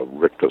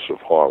rictus of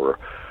horror,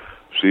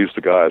 sees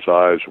the guy's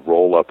eyes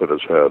roll up in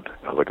his head,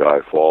 and the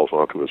guy falls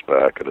onto his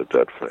back in a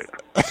dead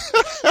faint.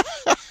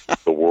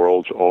 The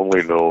world's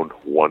only known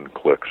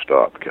one-click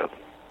stop, Ken.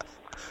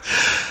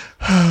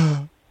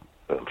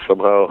 And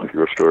somehow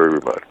your story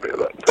reminded me of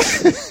that.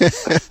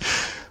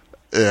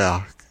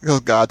 Yeah, because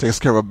God takes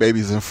care of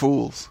babies and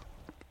fools.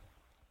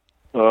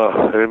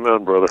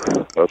 Amen, brother.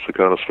 That's the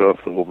kind of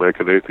stuff that will make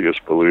an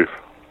atheist believe.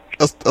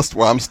 That's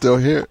why I'm still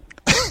here.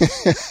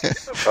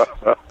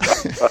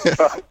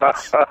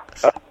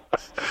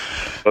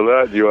 For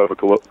that, you have a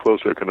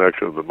closer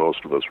connection than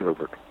most of us,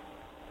 Reverend.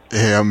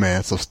 Yeah,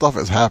 man. So stuff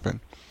has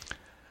happened.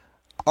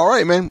 All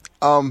right, man.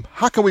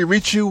 How can we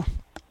reach you?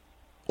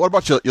 What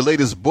about your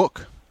latest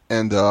book?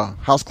 And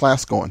how's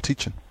class going,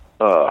 teaching?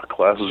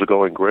 Classes are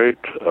going great.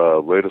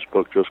 Latest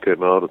book just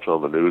came out. It's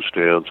on the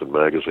newsstands in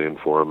magazine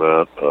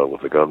format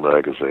with the gun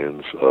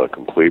magazines.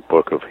 Complete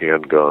book of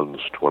handguns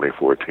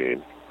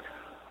 2014.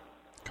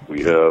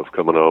 We have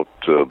coming out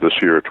this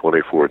year,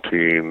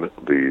 2014,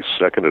 the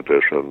second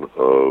edition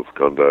of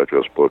Gun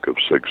Digest book of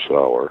Sig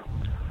Sauer.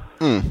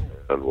 And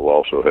we'll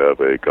also have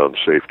a gun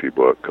safety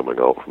book coming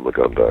out from the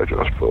Gun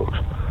Digest folks.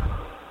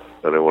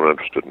 Anyone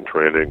interested in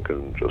training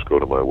can just go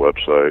to my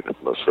website,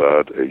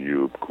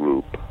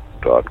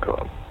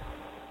 MassadAyoubGroup.com.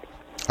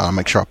 I'll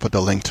make sure I put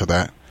the link to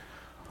that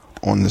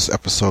on this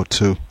episode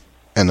too,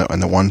 and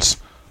the ones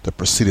that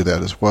preceded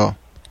that as well.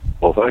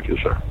 Well, thank you,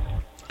 sir.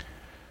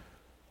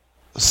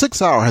 Sig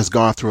Sauer has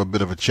gone through a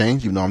bit of a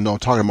change, even though I'm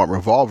not talking about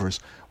revolvers.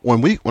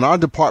 When our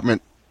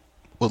department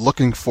was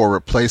looking for a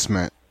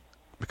replacement,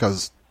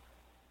 because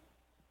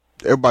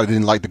everybody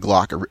didn't like the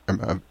Glock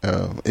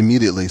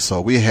immediately,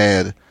 so we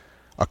had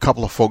a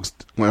couple of folks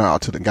went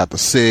out got the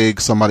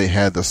SIG. Somebody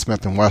had the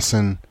Smith &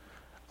 Wesson.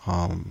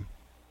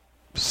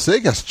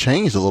 SIG has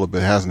changed a little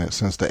bit, hasn't it,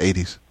 since the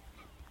 80s?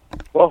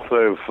 Well,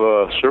 they've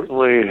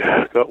certainly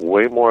got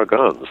way more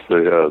guns.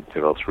 They had,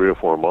 3 or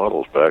 4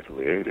 models back in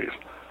the 80s.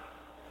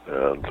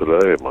 And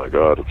today, my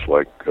God, it's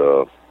like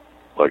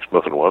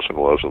Smith & Wesson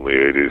was in the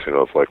 80s.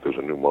 It's like there's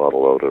a new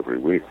model out every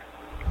week.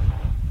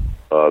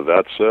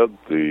 That said,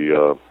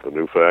 the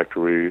new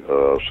factory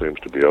seems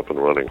to be up and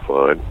running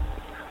fine.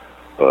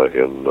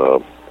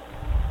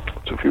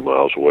 It's a few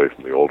miles away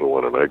from the older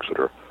one in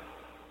Exeter.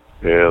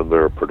 And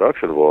their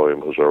production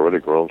volume has already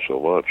grown so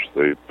much.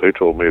 They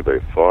told me they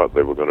thought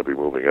they were going to be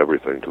moving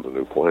everything to the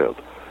new plant.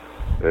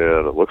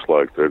 And it looks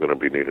like they're going to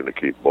be needing to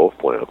keep both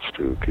plants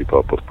to keep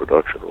up with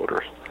production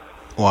orders.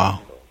 Wow.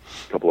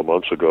 A couple of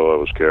months ago, I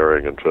was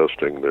carrying and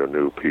testing their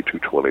new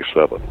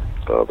P227,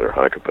 their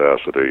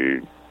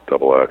high-capacity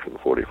double-action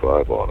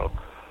 45 auto.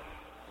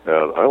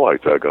 And I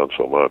like that gun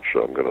so much,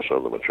 I'm going to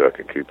send them a check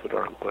and keep the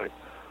darn thing.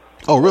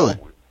 Oh, really?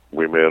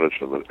 We managed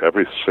them, and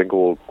every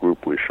single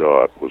group we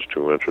shot was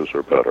 2 inches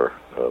or better,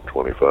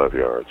 25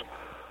 yards.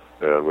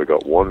 And we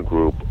got one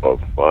group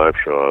of 5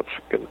 shots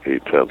in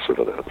 0.8 of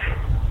an inch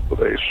with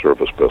a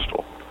service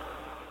pistol.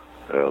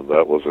 And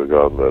that was a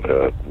gun that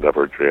had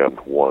never jammed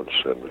once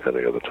in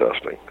any of the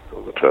testing.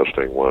 And the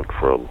testing went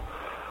from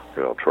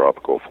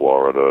tropical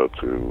Florida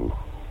to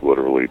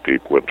literally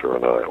deep winter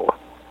in Iowa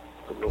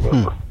in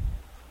November.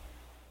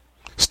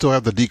 Still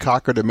have the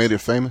decocker that made it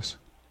famous?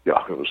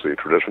 Yeah, it was the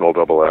traditional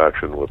double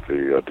action with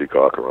the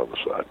decocker on the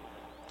side.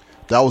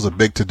 That was a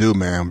big to-do,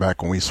 man,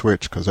 back when we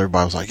switched, because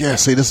everybody was like, yeah,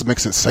 see, this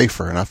makes it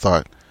safer. And I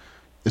thought,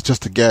 it's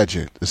just a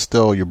gadget. It's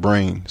still your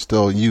brain,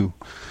 still you.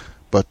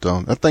 But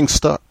that thing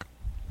stuck.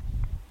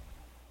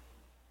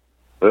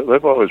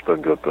 They've always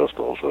been good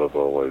pistols. I've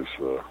always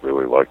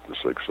really liked the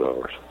 6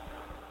 Hours.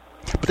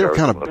 But they were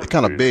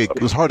kind of big.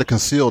 It was hard to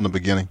conceal in the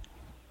beginning.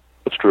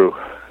 It's true.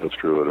 It's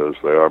true. It is.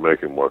 They are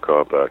making more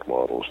compact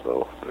models,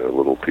 though. Their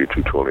little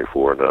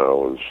P224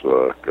 now is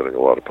getting a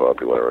lot of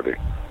popularity.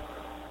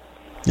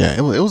 Yeah,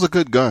 it was a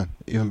good gun,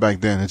 even back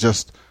then. I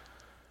just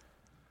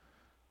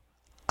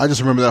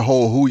remember that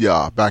whole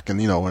hoo-yah back in,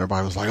 when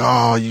everybody was like,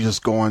 oh, you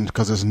just going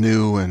because it's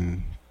new,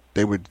 and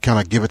they would kind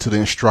of give it to the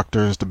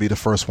instructors to be the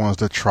first ones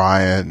to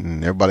try it,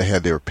 and everybody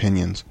had their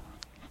opinions.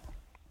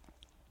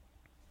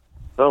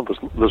 No,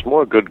 there's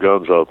more good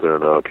guns out there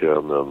now,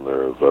 Ken, than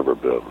there's ever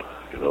been.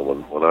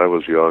 When I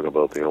was young,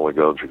 about the only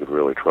guns you could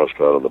really trust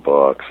out of the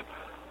box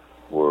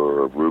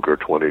were a Ruger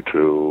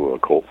 22, a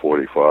Colt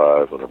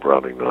 45, and a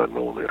Browning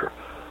 9mm.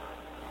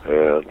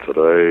 And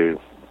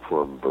today,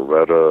 from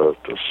Beretta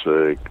to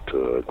SIG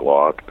to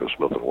Glock to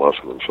Smith &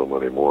 Wesson and so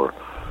many more,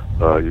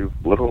 you've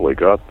literally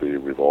got the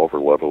revolver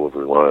level of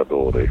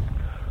reliability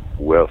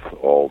with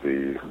all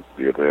the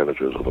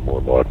advantages of the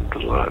more modern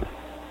design.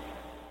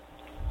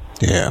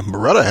 Yeah,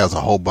 Beretta has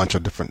a whole bunch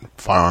of different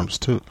firearms,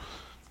 too.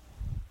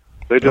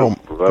 They do.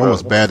 Beretta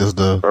as bad as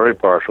the... Very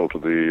partial to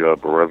the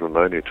Beretta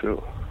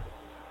 92.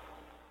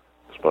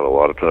 Spent a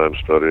lot of time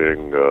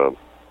studying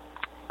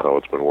how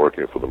it's been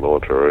working for the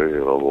military,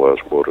 the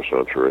last quarter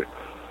century.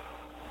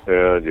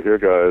 And you hear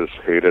guys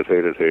hate it,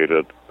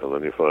 and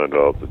then you find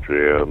out the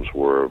jams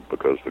were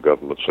because the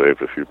government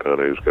saved a few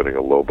pennies getting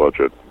a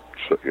low-budget,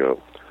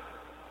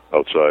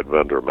 outside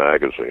vendor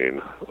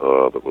magazine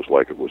that was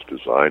like it was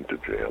designed to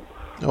jam.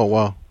 Oh,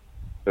 wow.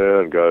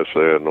 And guys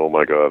saying, oh,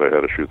 my God, I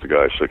had to shoot the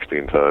guy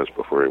 16 times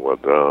before he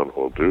went down.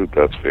 Well, dude,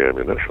 that's the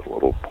ammunition,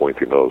 little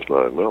pointy-nosed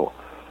 9mm.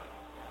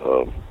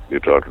 You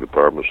talk to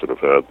departments that have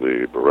had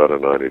the Beretta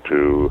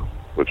 92,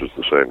 which is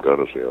the same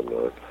gun as the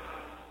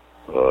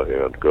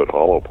M9, and good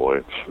hollow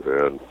points,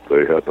 and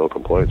they had no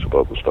complaints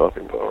about the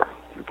stopping power.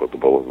 You put the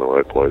bullet in the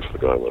right place, the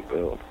guy went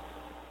down.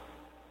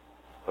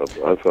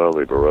 I found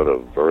the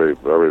Beretta very,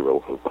 very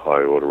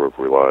high order of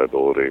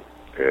reliability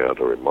and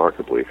a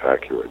remarkably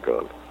accurate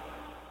gun.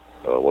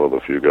 One of the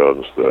few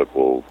guns that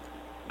will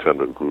tend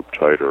to group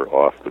tighter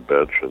off the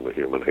bench in the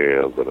human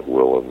hand than it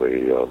will in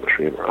the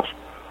machine rest.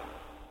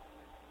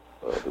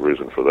 The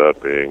reason for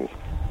that being,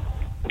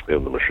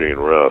 in the machine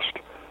rest,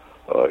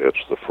 it's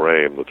the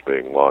frame that's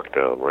being locked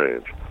down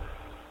range.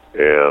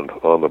 And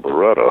on the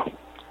Beretta,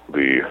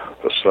 the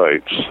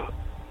sights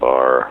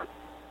are,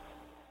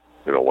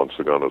 once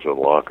the gun is in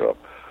lockup,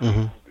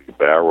 the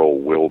barrel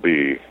will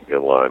be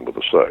in line with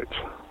the sights.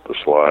 The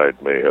slide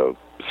may have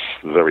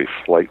very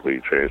slightly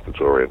changed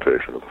its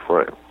orientation of the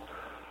frame.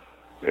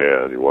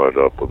 And you wind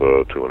up with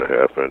a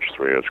 2.5-inch,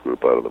 3-inch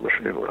group out of the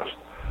machine rest.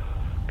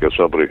 Get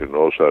somebody who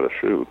knows how to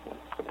shoot,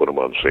 put them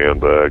on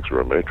sandbags or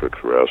a matrix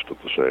rest at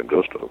the same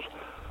distance,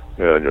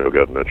 and you'll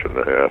get an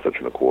 1.5 inch,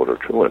 1.25 inch,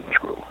 2-inch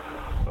group.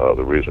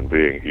 The reason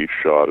being, each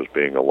shot is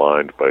being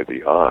aligned by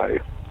the eye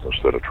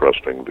instead of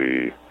trusting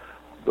the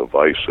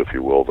vice, if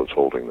you will, that's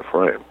holding the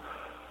frame.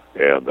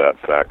 And that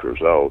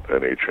factors out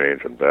any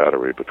change in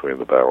battery between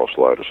the barrel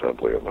slide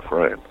assembly and the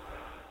frame.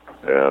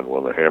 And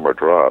when the hammer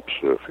drops,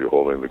 if you're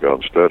holding the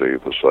gun steady,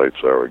 the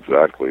sights are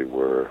exactly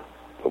where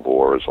the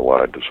bore is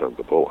aligned to send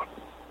the bullet.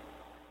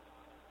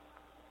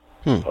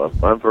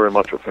 I'm very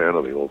much a fan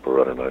of the old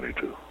Beretta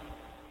 92.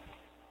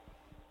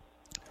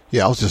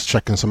 Yeah, I was just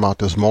checking some out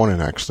this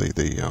morning, actually.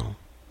 They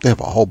have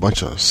a whole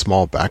bunch of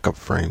small backup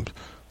frame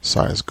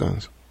size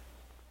guns.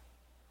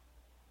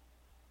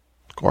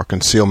 Or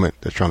concealment.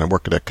 They're trying to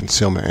work at that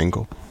concealment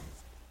angle.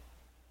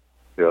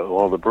 Yeah,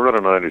 well, the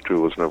Beretta 92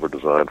 was never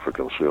designed for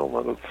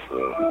concealment.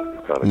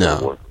 It's kind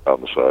of work out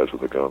the size of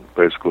the gun.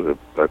 Basically,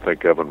 I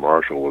think Evan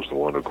Marshall was the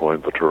one who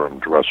coined the term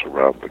dress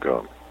around the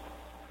gun.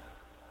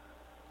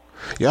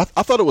 Yeah,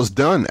 I thought it was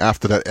done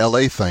after that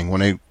L.A. thing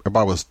when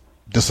everybody was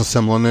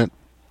disassembling it.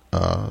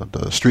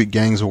 The street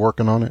gangs were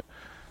working on it.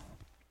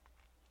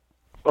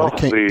 Well,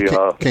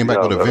 it came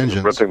back with a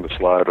vengeance. Ripping the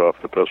slide off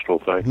the pistol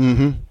thing.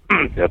 Mm-hmm.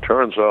 Yeah, it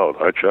turns out,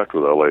 I checked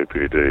with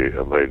LAPD,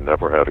 and they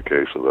never had a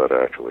case of that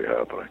actually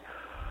happening.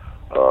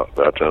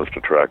 That tends to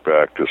track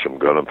back to some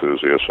gun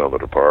enthusiasts on the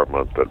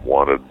department that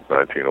wanted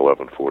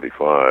 1911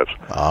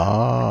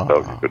 45s. So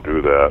you could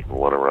do that and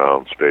went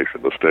around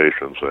station to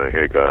station saying,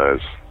 hey guys,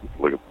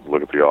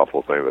 look at the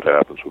awful thing that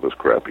happens with this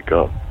crappy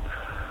gun.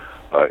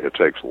 It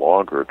takes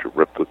longer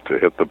to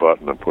hit the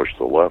button and push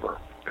the lever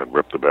and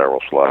rip the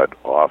barrel slide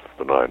off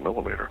the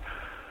 9mm,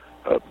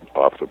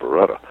 off the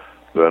Beretta,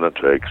 than it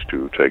takes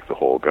to take the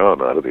whole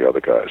gun out of the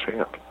other guy's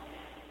hand.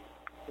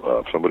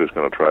 if somebody's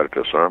going to try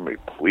to disarm me,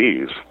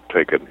 please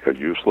take a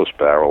useless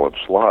barrel and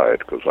slide,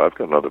 because I've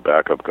got another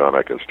backup gun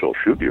I can still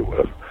shoot you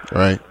with.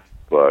 Right.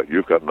 But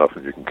you've got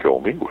nothing you can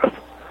kill me with.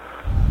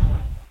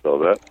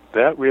 So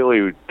that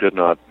really did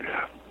not,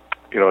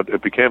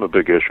 it became a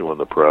big issue in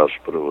the press,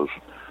 but it was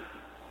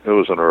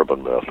an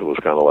urban myth. It was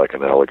kind of like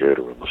an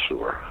alligator in the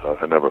sewer.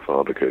 I never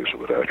found a case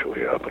of it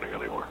actually happening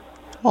anywhere.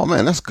 Oh,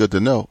 man, that's good to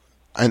know.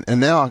 And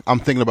now I'm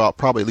thinking about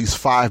probably at least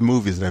 5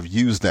 movies that have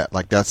used that.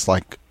 Like, that's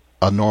like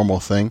a normal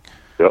thing.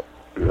 Yep.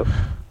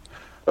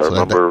 I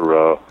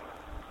remember,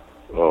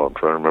 I'm trying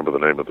to remember the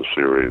name of the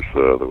series.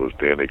 There was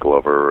Danny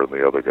Glover and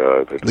the other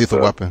guy. Lethal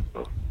Weapon.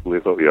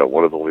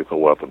 One of the Lethal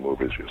Weapon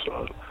movies you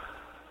saw.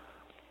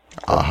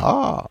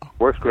 Aha.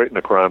 Works great in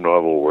a crime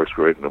novel, works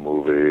great in a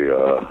movie.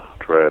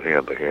 Try it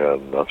hand to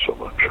hand, not so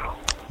much.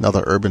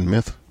 Another urban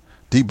myth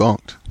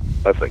debunked.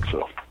 I think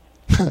so.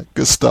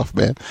 Good stuff,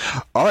 man.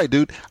 All right,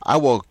 dude. I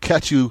will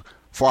catch you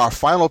for our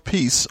final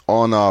piece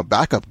on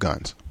backup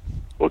guns.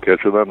 We'll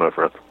catch you then, my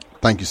friend.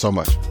 Thank you so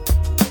much.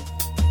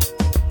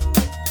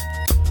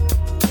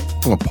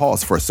 I'm going to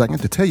pause for a second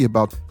to tell you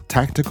about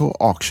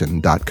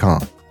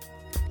TacticalAuction.com.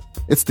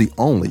 It's the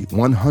only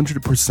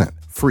 100%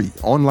 free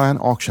online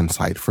auction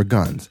site for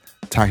guns,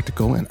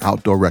 tactical, and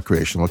outdoor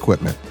recreational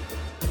equipment.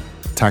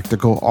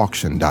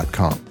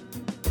 TacticalAuction.com.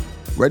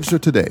 Register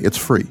today. It's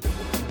free.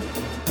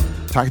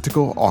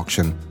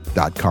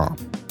 TacticalAuction.com.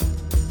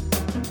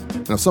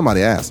 Now,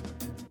 somebody asked,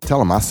 tell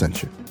them I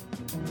sent you.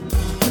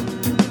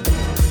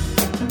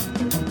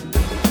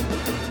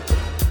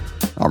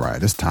 All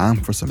right, it's time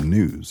for some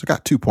news. I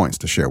got 2 points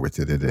to share with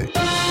you today.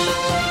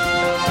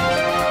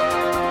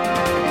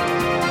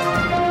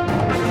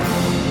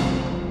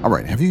 All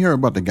right, have you heard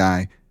about the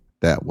guy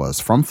that was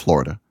from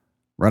Florida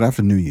right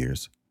after New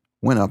Year's,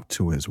 went up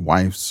to his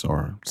wife's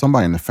or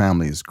somebody in the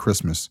family's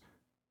Christmas?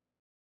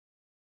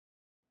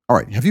 All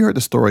right, have you heard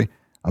the story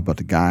about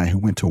the guy who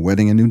went to a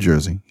wedding in New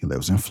Jersey? He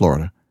lives in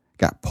Florida,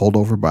 got pulled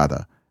over by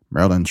the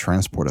Maryland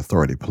Transport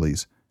Authority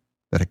police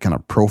that had kind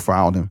of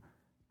profiled him,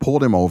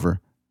 pulled him over,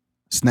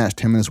 snatched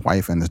him and his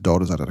wife and his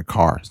daughters out of the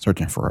car,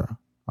 searching for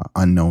an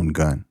unknown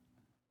gun.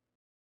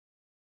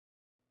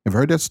 Have you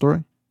heard that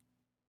story?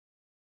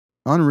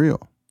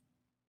 Unreal.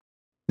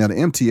 Now, the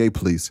MTA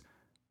police,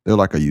 they're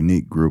like a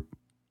unique group.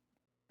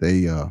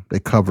 They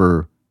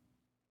cover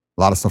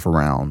a lot of stuff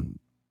around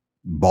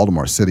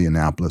Baltimore City,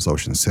 Annapolis,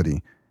 Ocean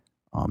City.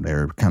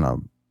 They're kind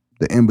of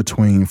the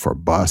in-between for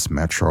bus,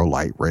 metro,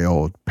 light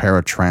rail,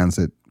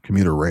 paratransit,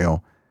 commuter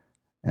rail.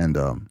 And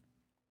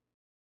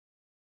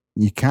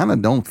you kind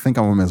of don't think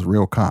of them as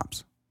real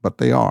cops, but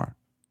they are.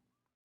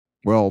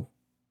 Well,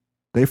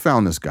 they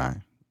found this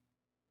guy,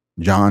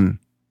 John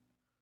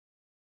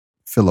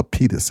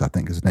Philippidis, I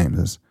think his name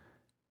is.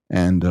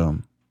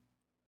 And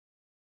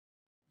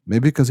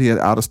maybe because he had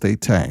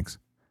out-of-state tags,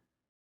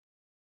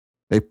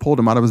 they pulled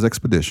him out of his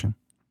expedition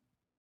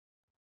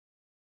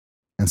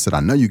and said,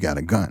 I know you got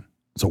a gun,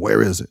 so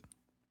where is it?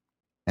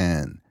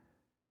 And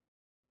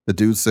the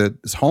dude said,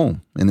 it's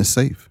home in his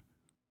safe.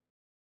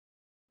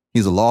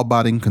 He's a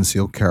law-abiding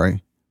concealed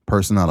carry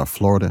person out of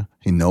Florida.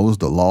 He knows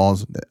the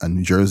laws in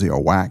New Jersey are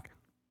whack.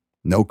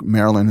 No,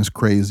 Maryland is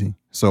crazy.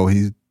 So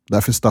he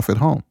left his stuff at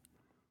home.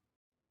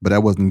 But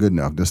that wasn't good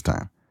enough this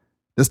time.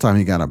 This time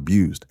he got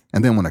abused.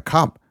 And then when a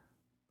cop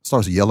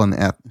starts yelling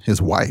at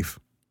his wife,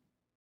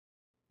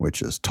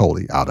 which is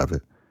totally out of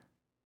it,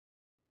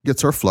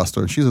 gets her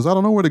flustered. She says, I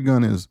don't know where the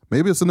gun is.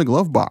 Maybe it's in the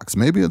glove box.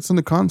 Maybe it's in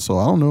the console.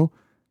 I don't know.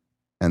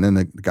 And then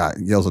the guy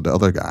yells at the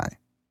other guy,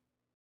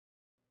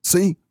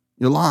 see,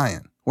 you're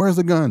lying. Where's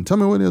the gun? Tell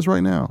me what it is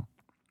right now.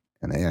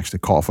 And they actually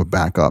call for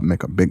backup,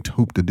 make a big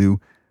hoop to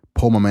do,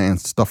 pull my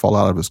man's stuff all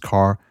out of his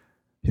car,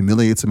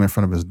 humiliates him in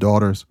front of his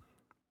daughters.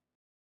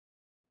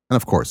 And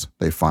of course,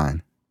 they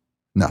find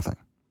nothing.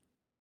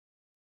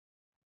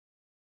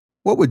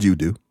 What would you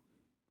do?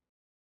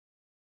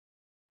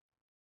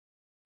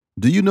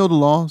 Do you know the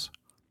laws?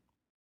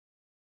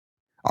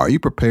 Are you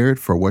prepared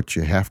for what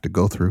you have to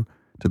go through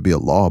to be a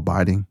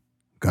law-abiding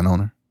gun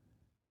owner?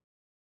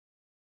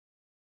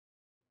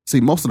 See,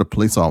 most of the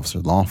police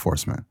officers, law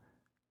enforcement,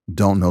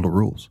 don't know the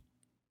rules.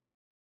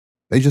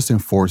 They just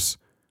enforce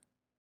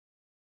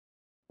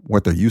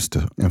what they're used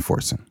to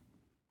enforcing.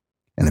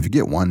 And if you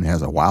get one that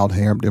has a wild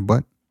hair up their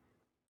butt,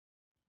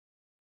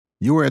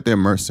 you are at their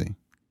mercy.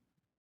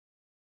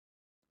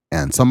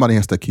 And somebody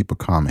has to keep a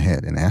calm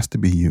head, and it has to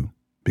be you,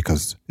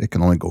 because it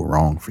can only go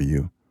wrong for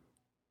you.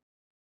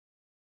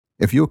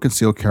 If you're a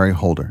concealed carry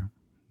holder,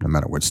 no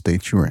matter what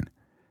state you're in,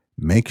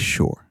 make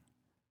sure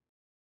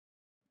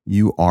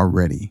you are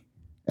ready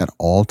at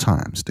all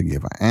times to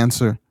give an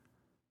answer,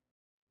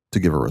 to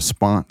give a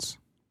response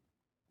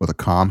with a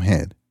calm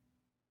head.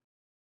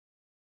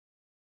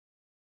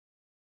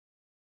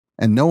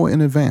 And know in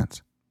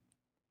advance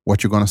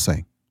what you're going to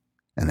say.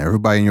 And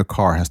everybody in your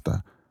car has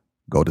to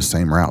go the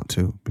same route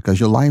too, because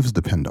your lives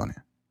depend on it.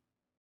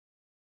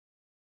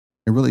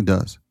 It really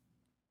does.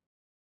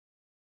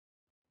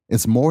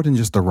 It's more than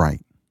just a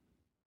right.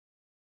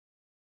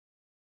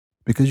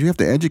 Because you have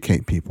to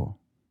educate people.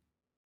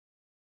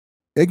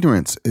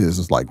 Ignorance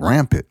is like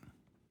rampant.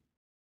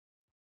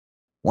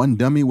 One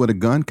dummy with a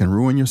gun can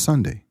ruin your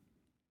Sunday.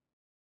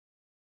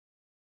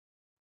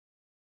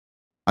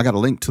 I got a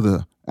link to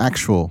the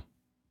actual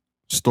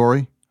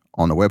story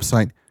on the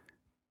website.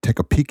 Take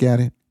a peek at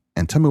it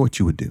and tell me what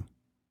you would do.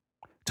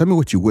 Tell me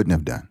what you wouldn't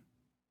have done.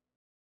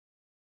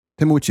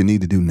 Tell me what you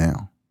need to do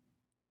now.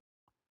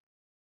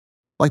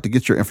 I'd like to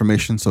get your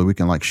information so we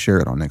can share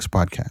it on next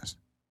podcast.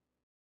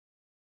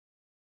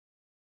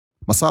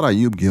 Massad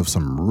Ayoob gives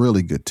some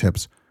really good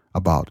tips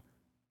about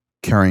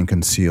carrying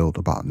concealed,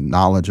 about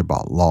knowledge,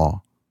 about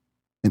law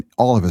in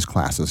all of his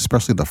classes,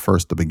 especially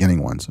the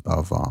beginning ones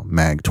of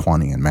MAG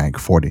 20 and MAG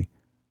 40.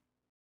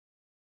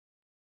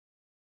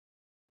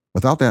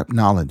 Without that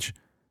knowledge,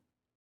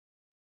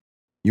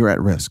 you're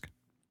at risk.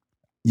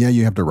 Yeah,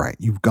 you have the right.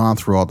 You've gone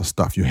through all the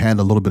stuff. You had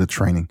a little bit of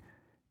training.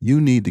 You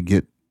need to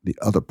get the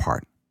other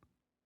part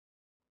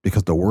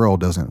because the world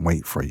doesn't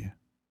wait for you.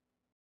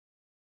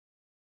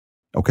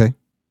 Okay?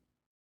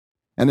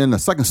 And then the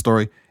second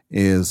story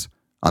is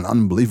an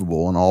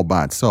unbelievable one all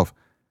by itself.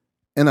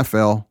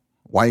 NFL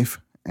wife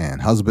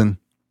and husband,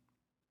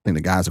 I think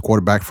the guy's a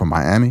quarterback from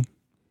Miami,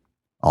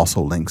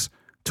 also links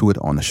to it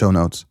on the show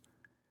notes.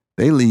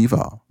 They leave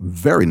a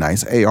very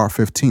nice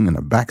AR-15 in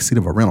the backseat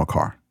of a rental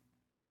car.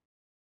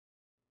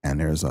 And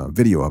there's a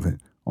video of it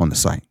on the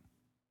site.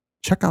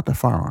 Check out the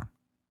firearm.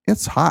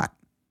 It's hot.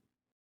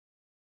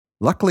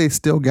 Luckily, it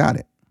still got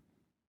it.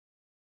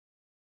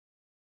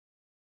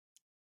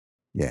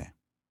 Yeah.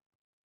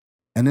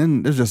 And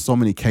then there's just so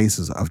many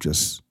cases of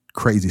just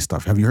crazy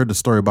stuff. Have you heard the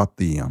story about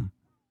the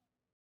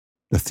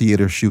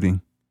theater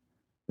shooting?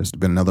 There's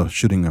been another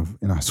shooting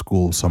in a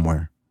school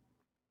somewhere.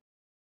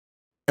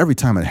 Every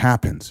time it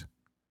happens,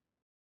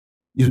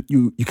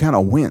 you kind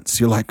of wince.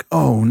 You're like,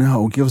 oh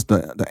no, gives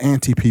the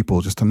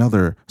anti-people just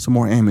some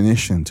more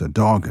ammunition to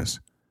dog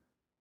us.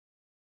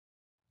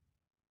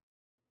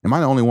 Am I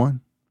the only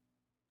one?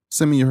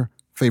 Send me your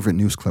favorite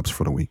news clips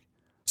for the week.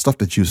 Stuff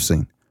that you've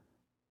seen.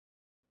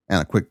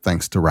 And a quick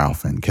thanks to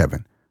Ralph and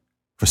Kevin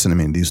for sending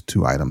me these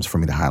 2 items for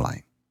me to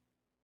highlight.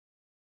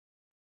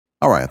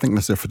 All right, I think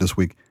that's it for this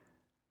week.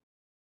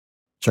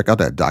 Check out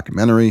that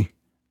documentary,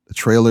 the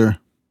trailer.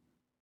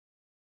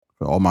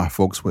 For all my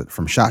folks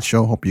from SHOT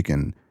Show, hope you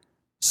can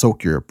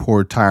soak your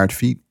poor, tired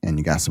feet and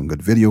you got some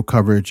good video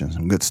coverage and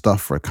some good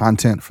stuff for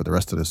content for the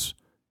rest of this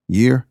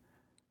year.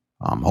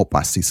 Hope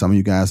I see some of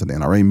you guys at the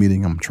NRA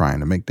meeting I'm trying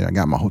to make there. I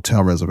got my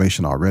hotel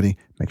reservation already.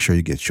 Make sure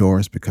you get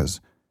yours because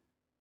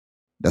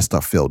that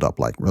stuff filled up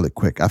really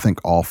quick. I think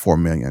all 4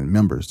 million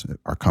members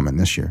are coming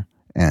this year.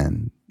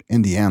 And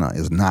Indiana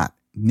is not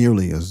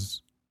nearly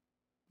as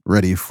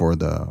ready for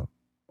the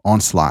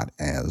onslaught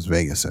as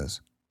Vegas is.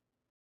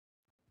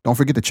 Don't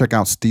forget to check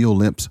out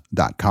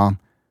steellips.com.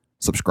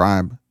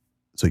 Subscribe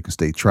so you can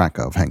stay track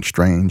of Hank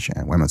Strange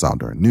and Women's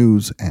Outdoor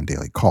News and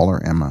Daily Caller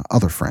and my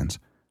other friends.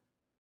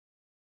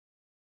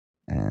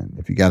 And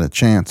if you got a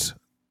chance,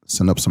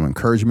 send up some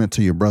encouragement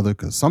to your brother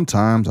because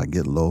sometimes I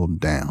get a little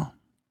down.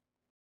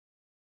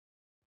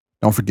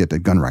 Don't forget that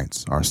gun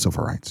rights are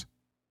civil rights.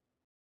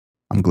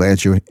 I'm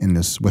glad you're in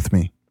this with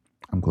me.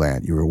 I'm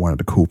glad you were one of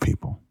the cool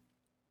people.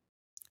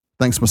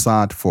 Thanks,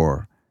 Massad,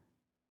 for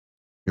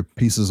your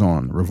pieces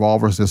on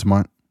revolvers this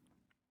month.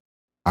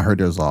 I heard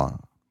there's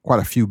quite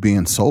a few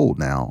being sold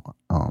now.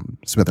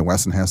 Smith &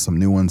 Wesson has some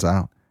new ones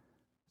out.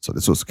 So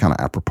this was kind of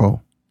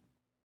apropos.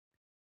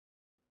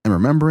 And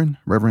remembering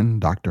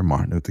Reverend Dr.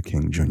 Martin Luther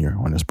King Jr.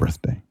 on his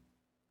birthday.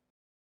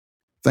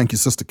 Thank you,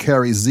 Sister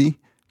Carrie Z.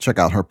 Check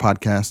out her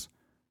podcast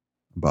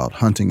about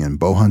hunting and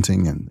bow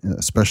hunting, and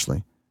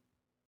especially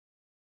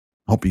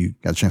hope you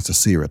got a chance to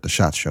see her at the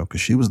SHOT Show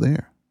because she was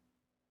there.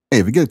 Hey,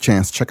 if you get a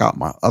chance, check out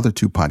my other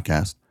 2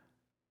 podcasts,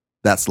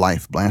 That's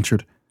Life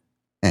Blanchard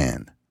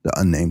and the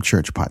Unnamed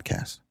Church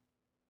podcast.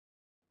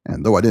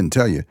 And though I didn't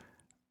tell you,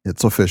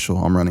 it's official.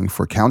 I'm running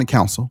for county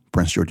council,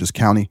 Prince George's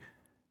County,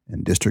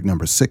 in District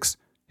Number 6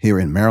 here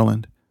in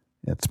Maryland.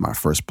 It's my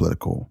first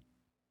political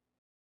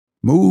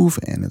move,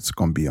 and it's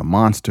going to be a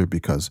monster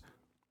because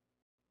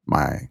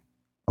my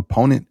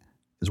opponent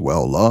is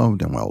well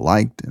loved and well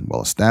liked and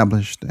well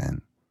established,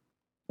 and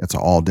it's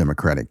an all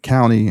Democratic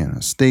county and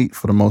a state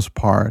for the most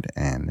part,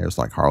 and there's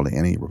hardly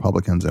any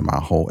Republicans in my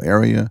whole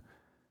area,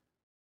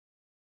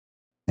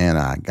 and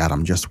I got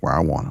them just where I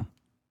want them.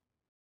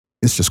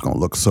 It's just going to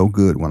look so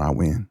good when I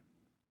win.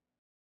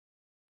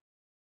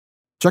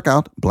 Check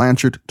out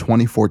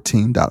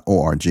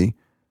Blanchard2014.org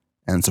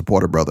and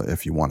support a brother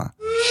if you want to.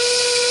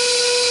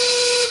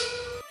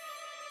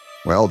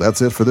 Well,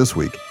 that's it for this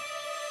week.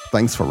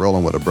 Thanks for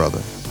rolling with a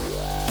brother.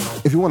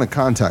 If you want to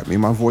contact me,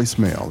 my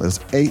voicemail is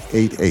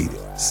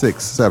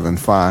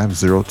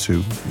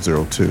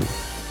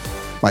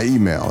 888-675-0202. My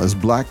email is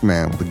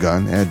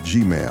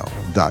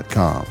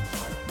blackmanwithagun@gmail.com.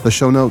 The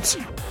show notes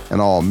and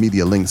all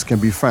media links can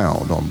be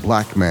found on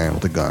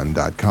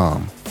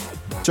blackmanwithagun.com.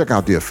 Check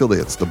out the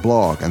affiliates, the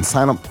blog, and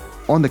sign up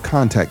on the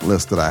contact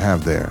list that I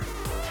have there.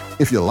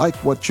 If you like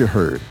what you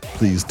heard,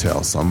 please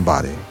tell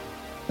somebody.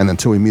 And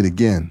until we meet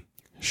again,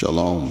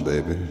 shalom,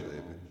 baby.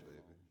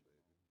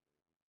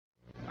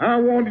 I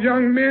want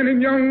young men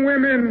and young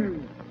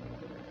women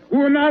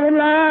who are not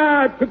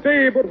alive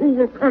today, but who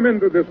will come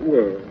into this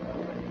world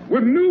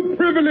with new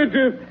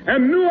privileges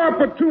and new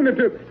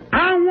opportunities.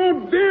 I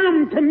want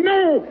them to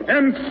know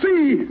and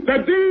see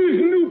that these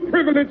new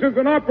privileges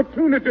and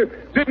opportunities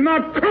did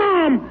not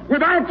come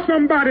without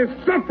somebody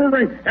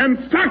suffering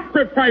and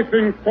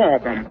sacrificing for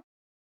them.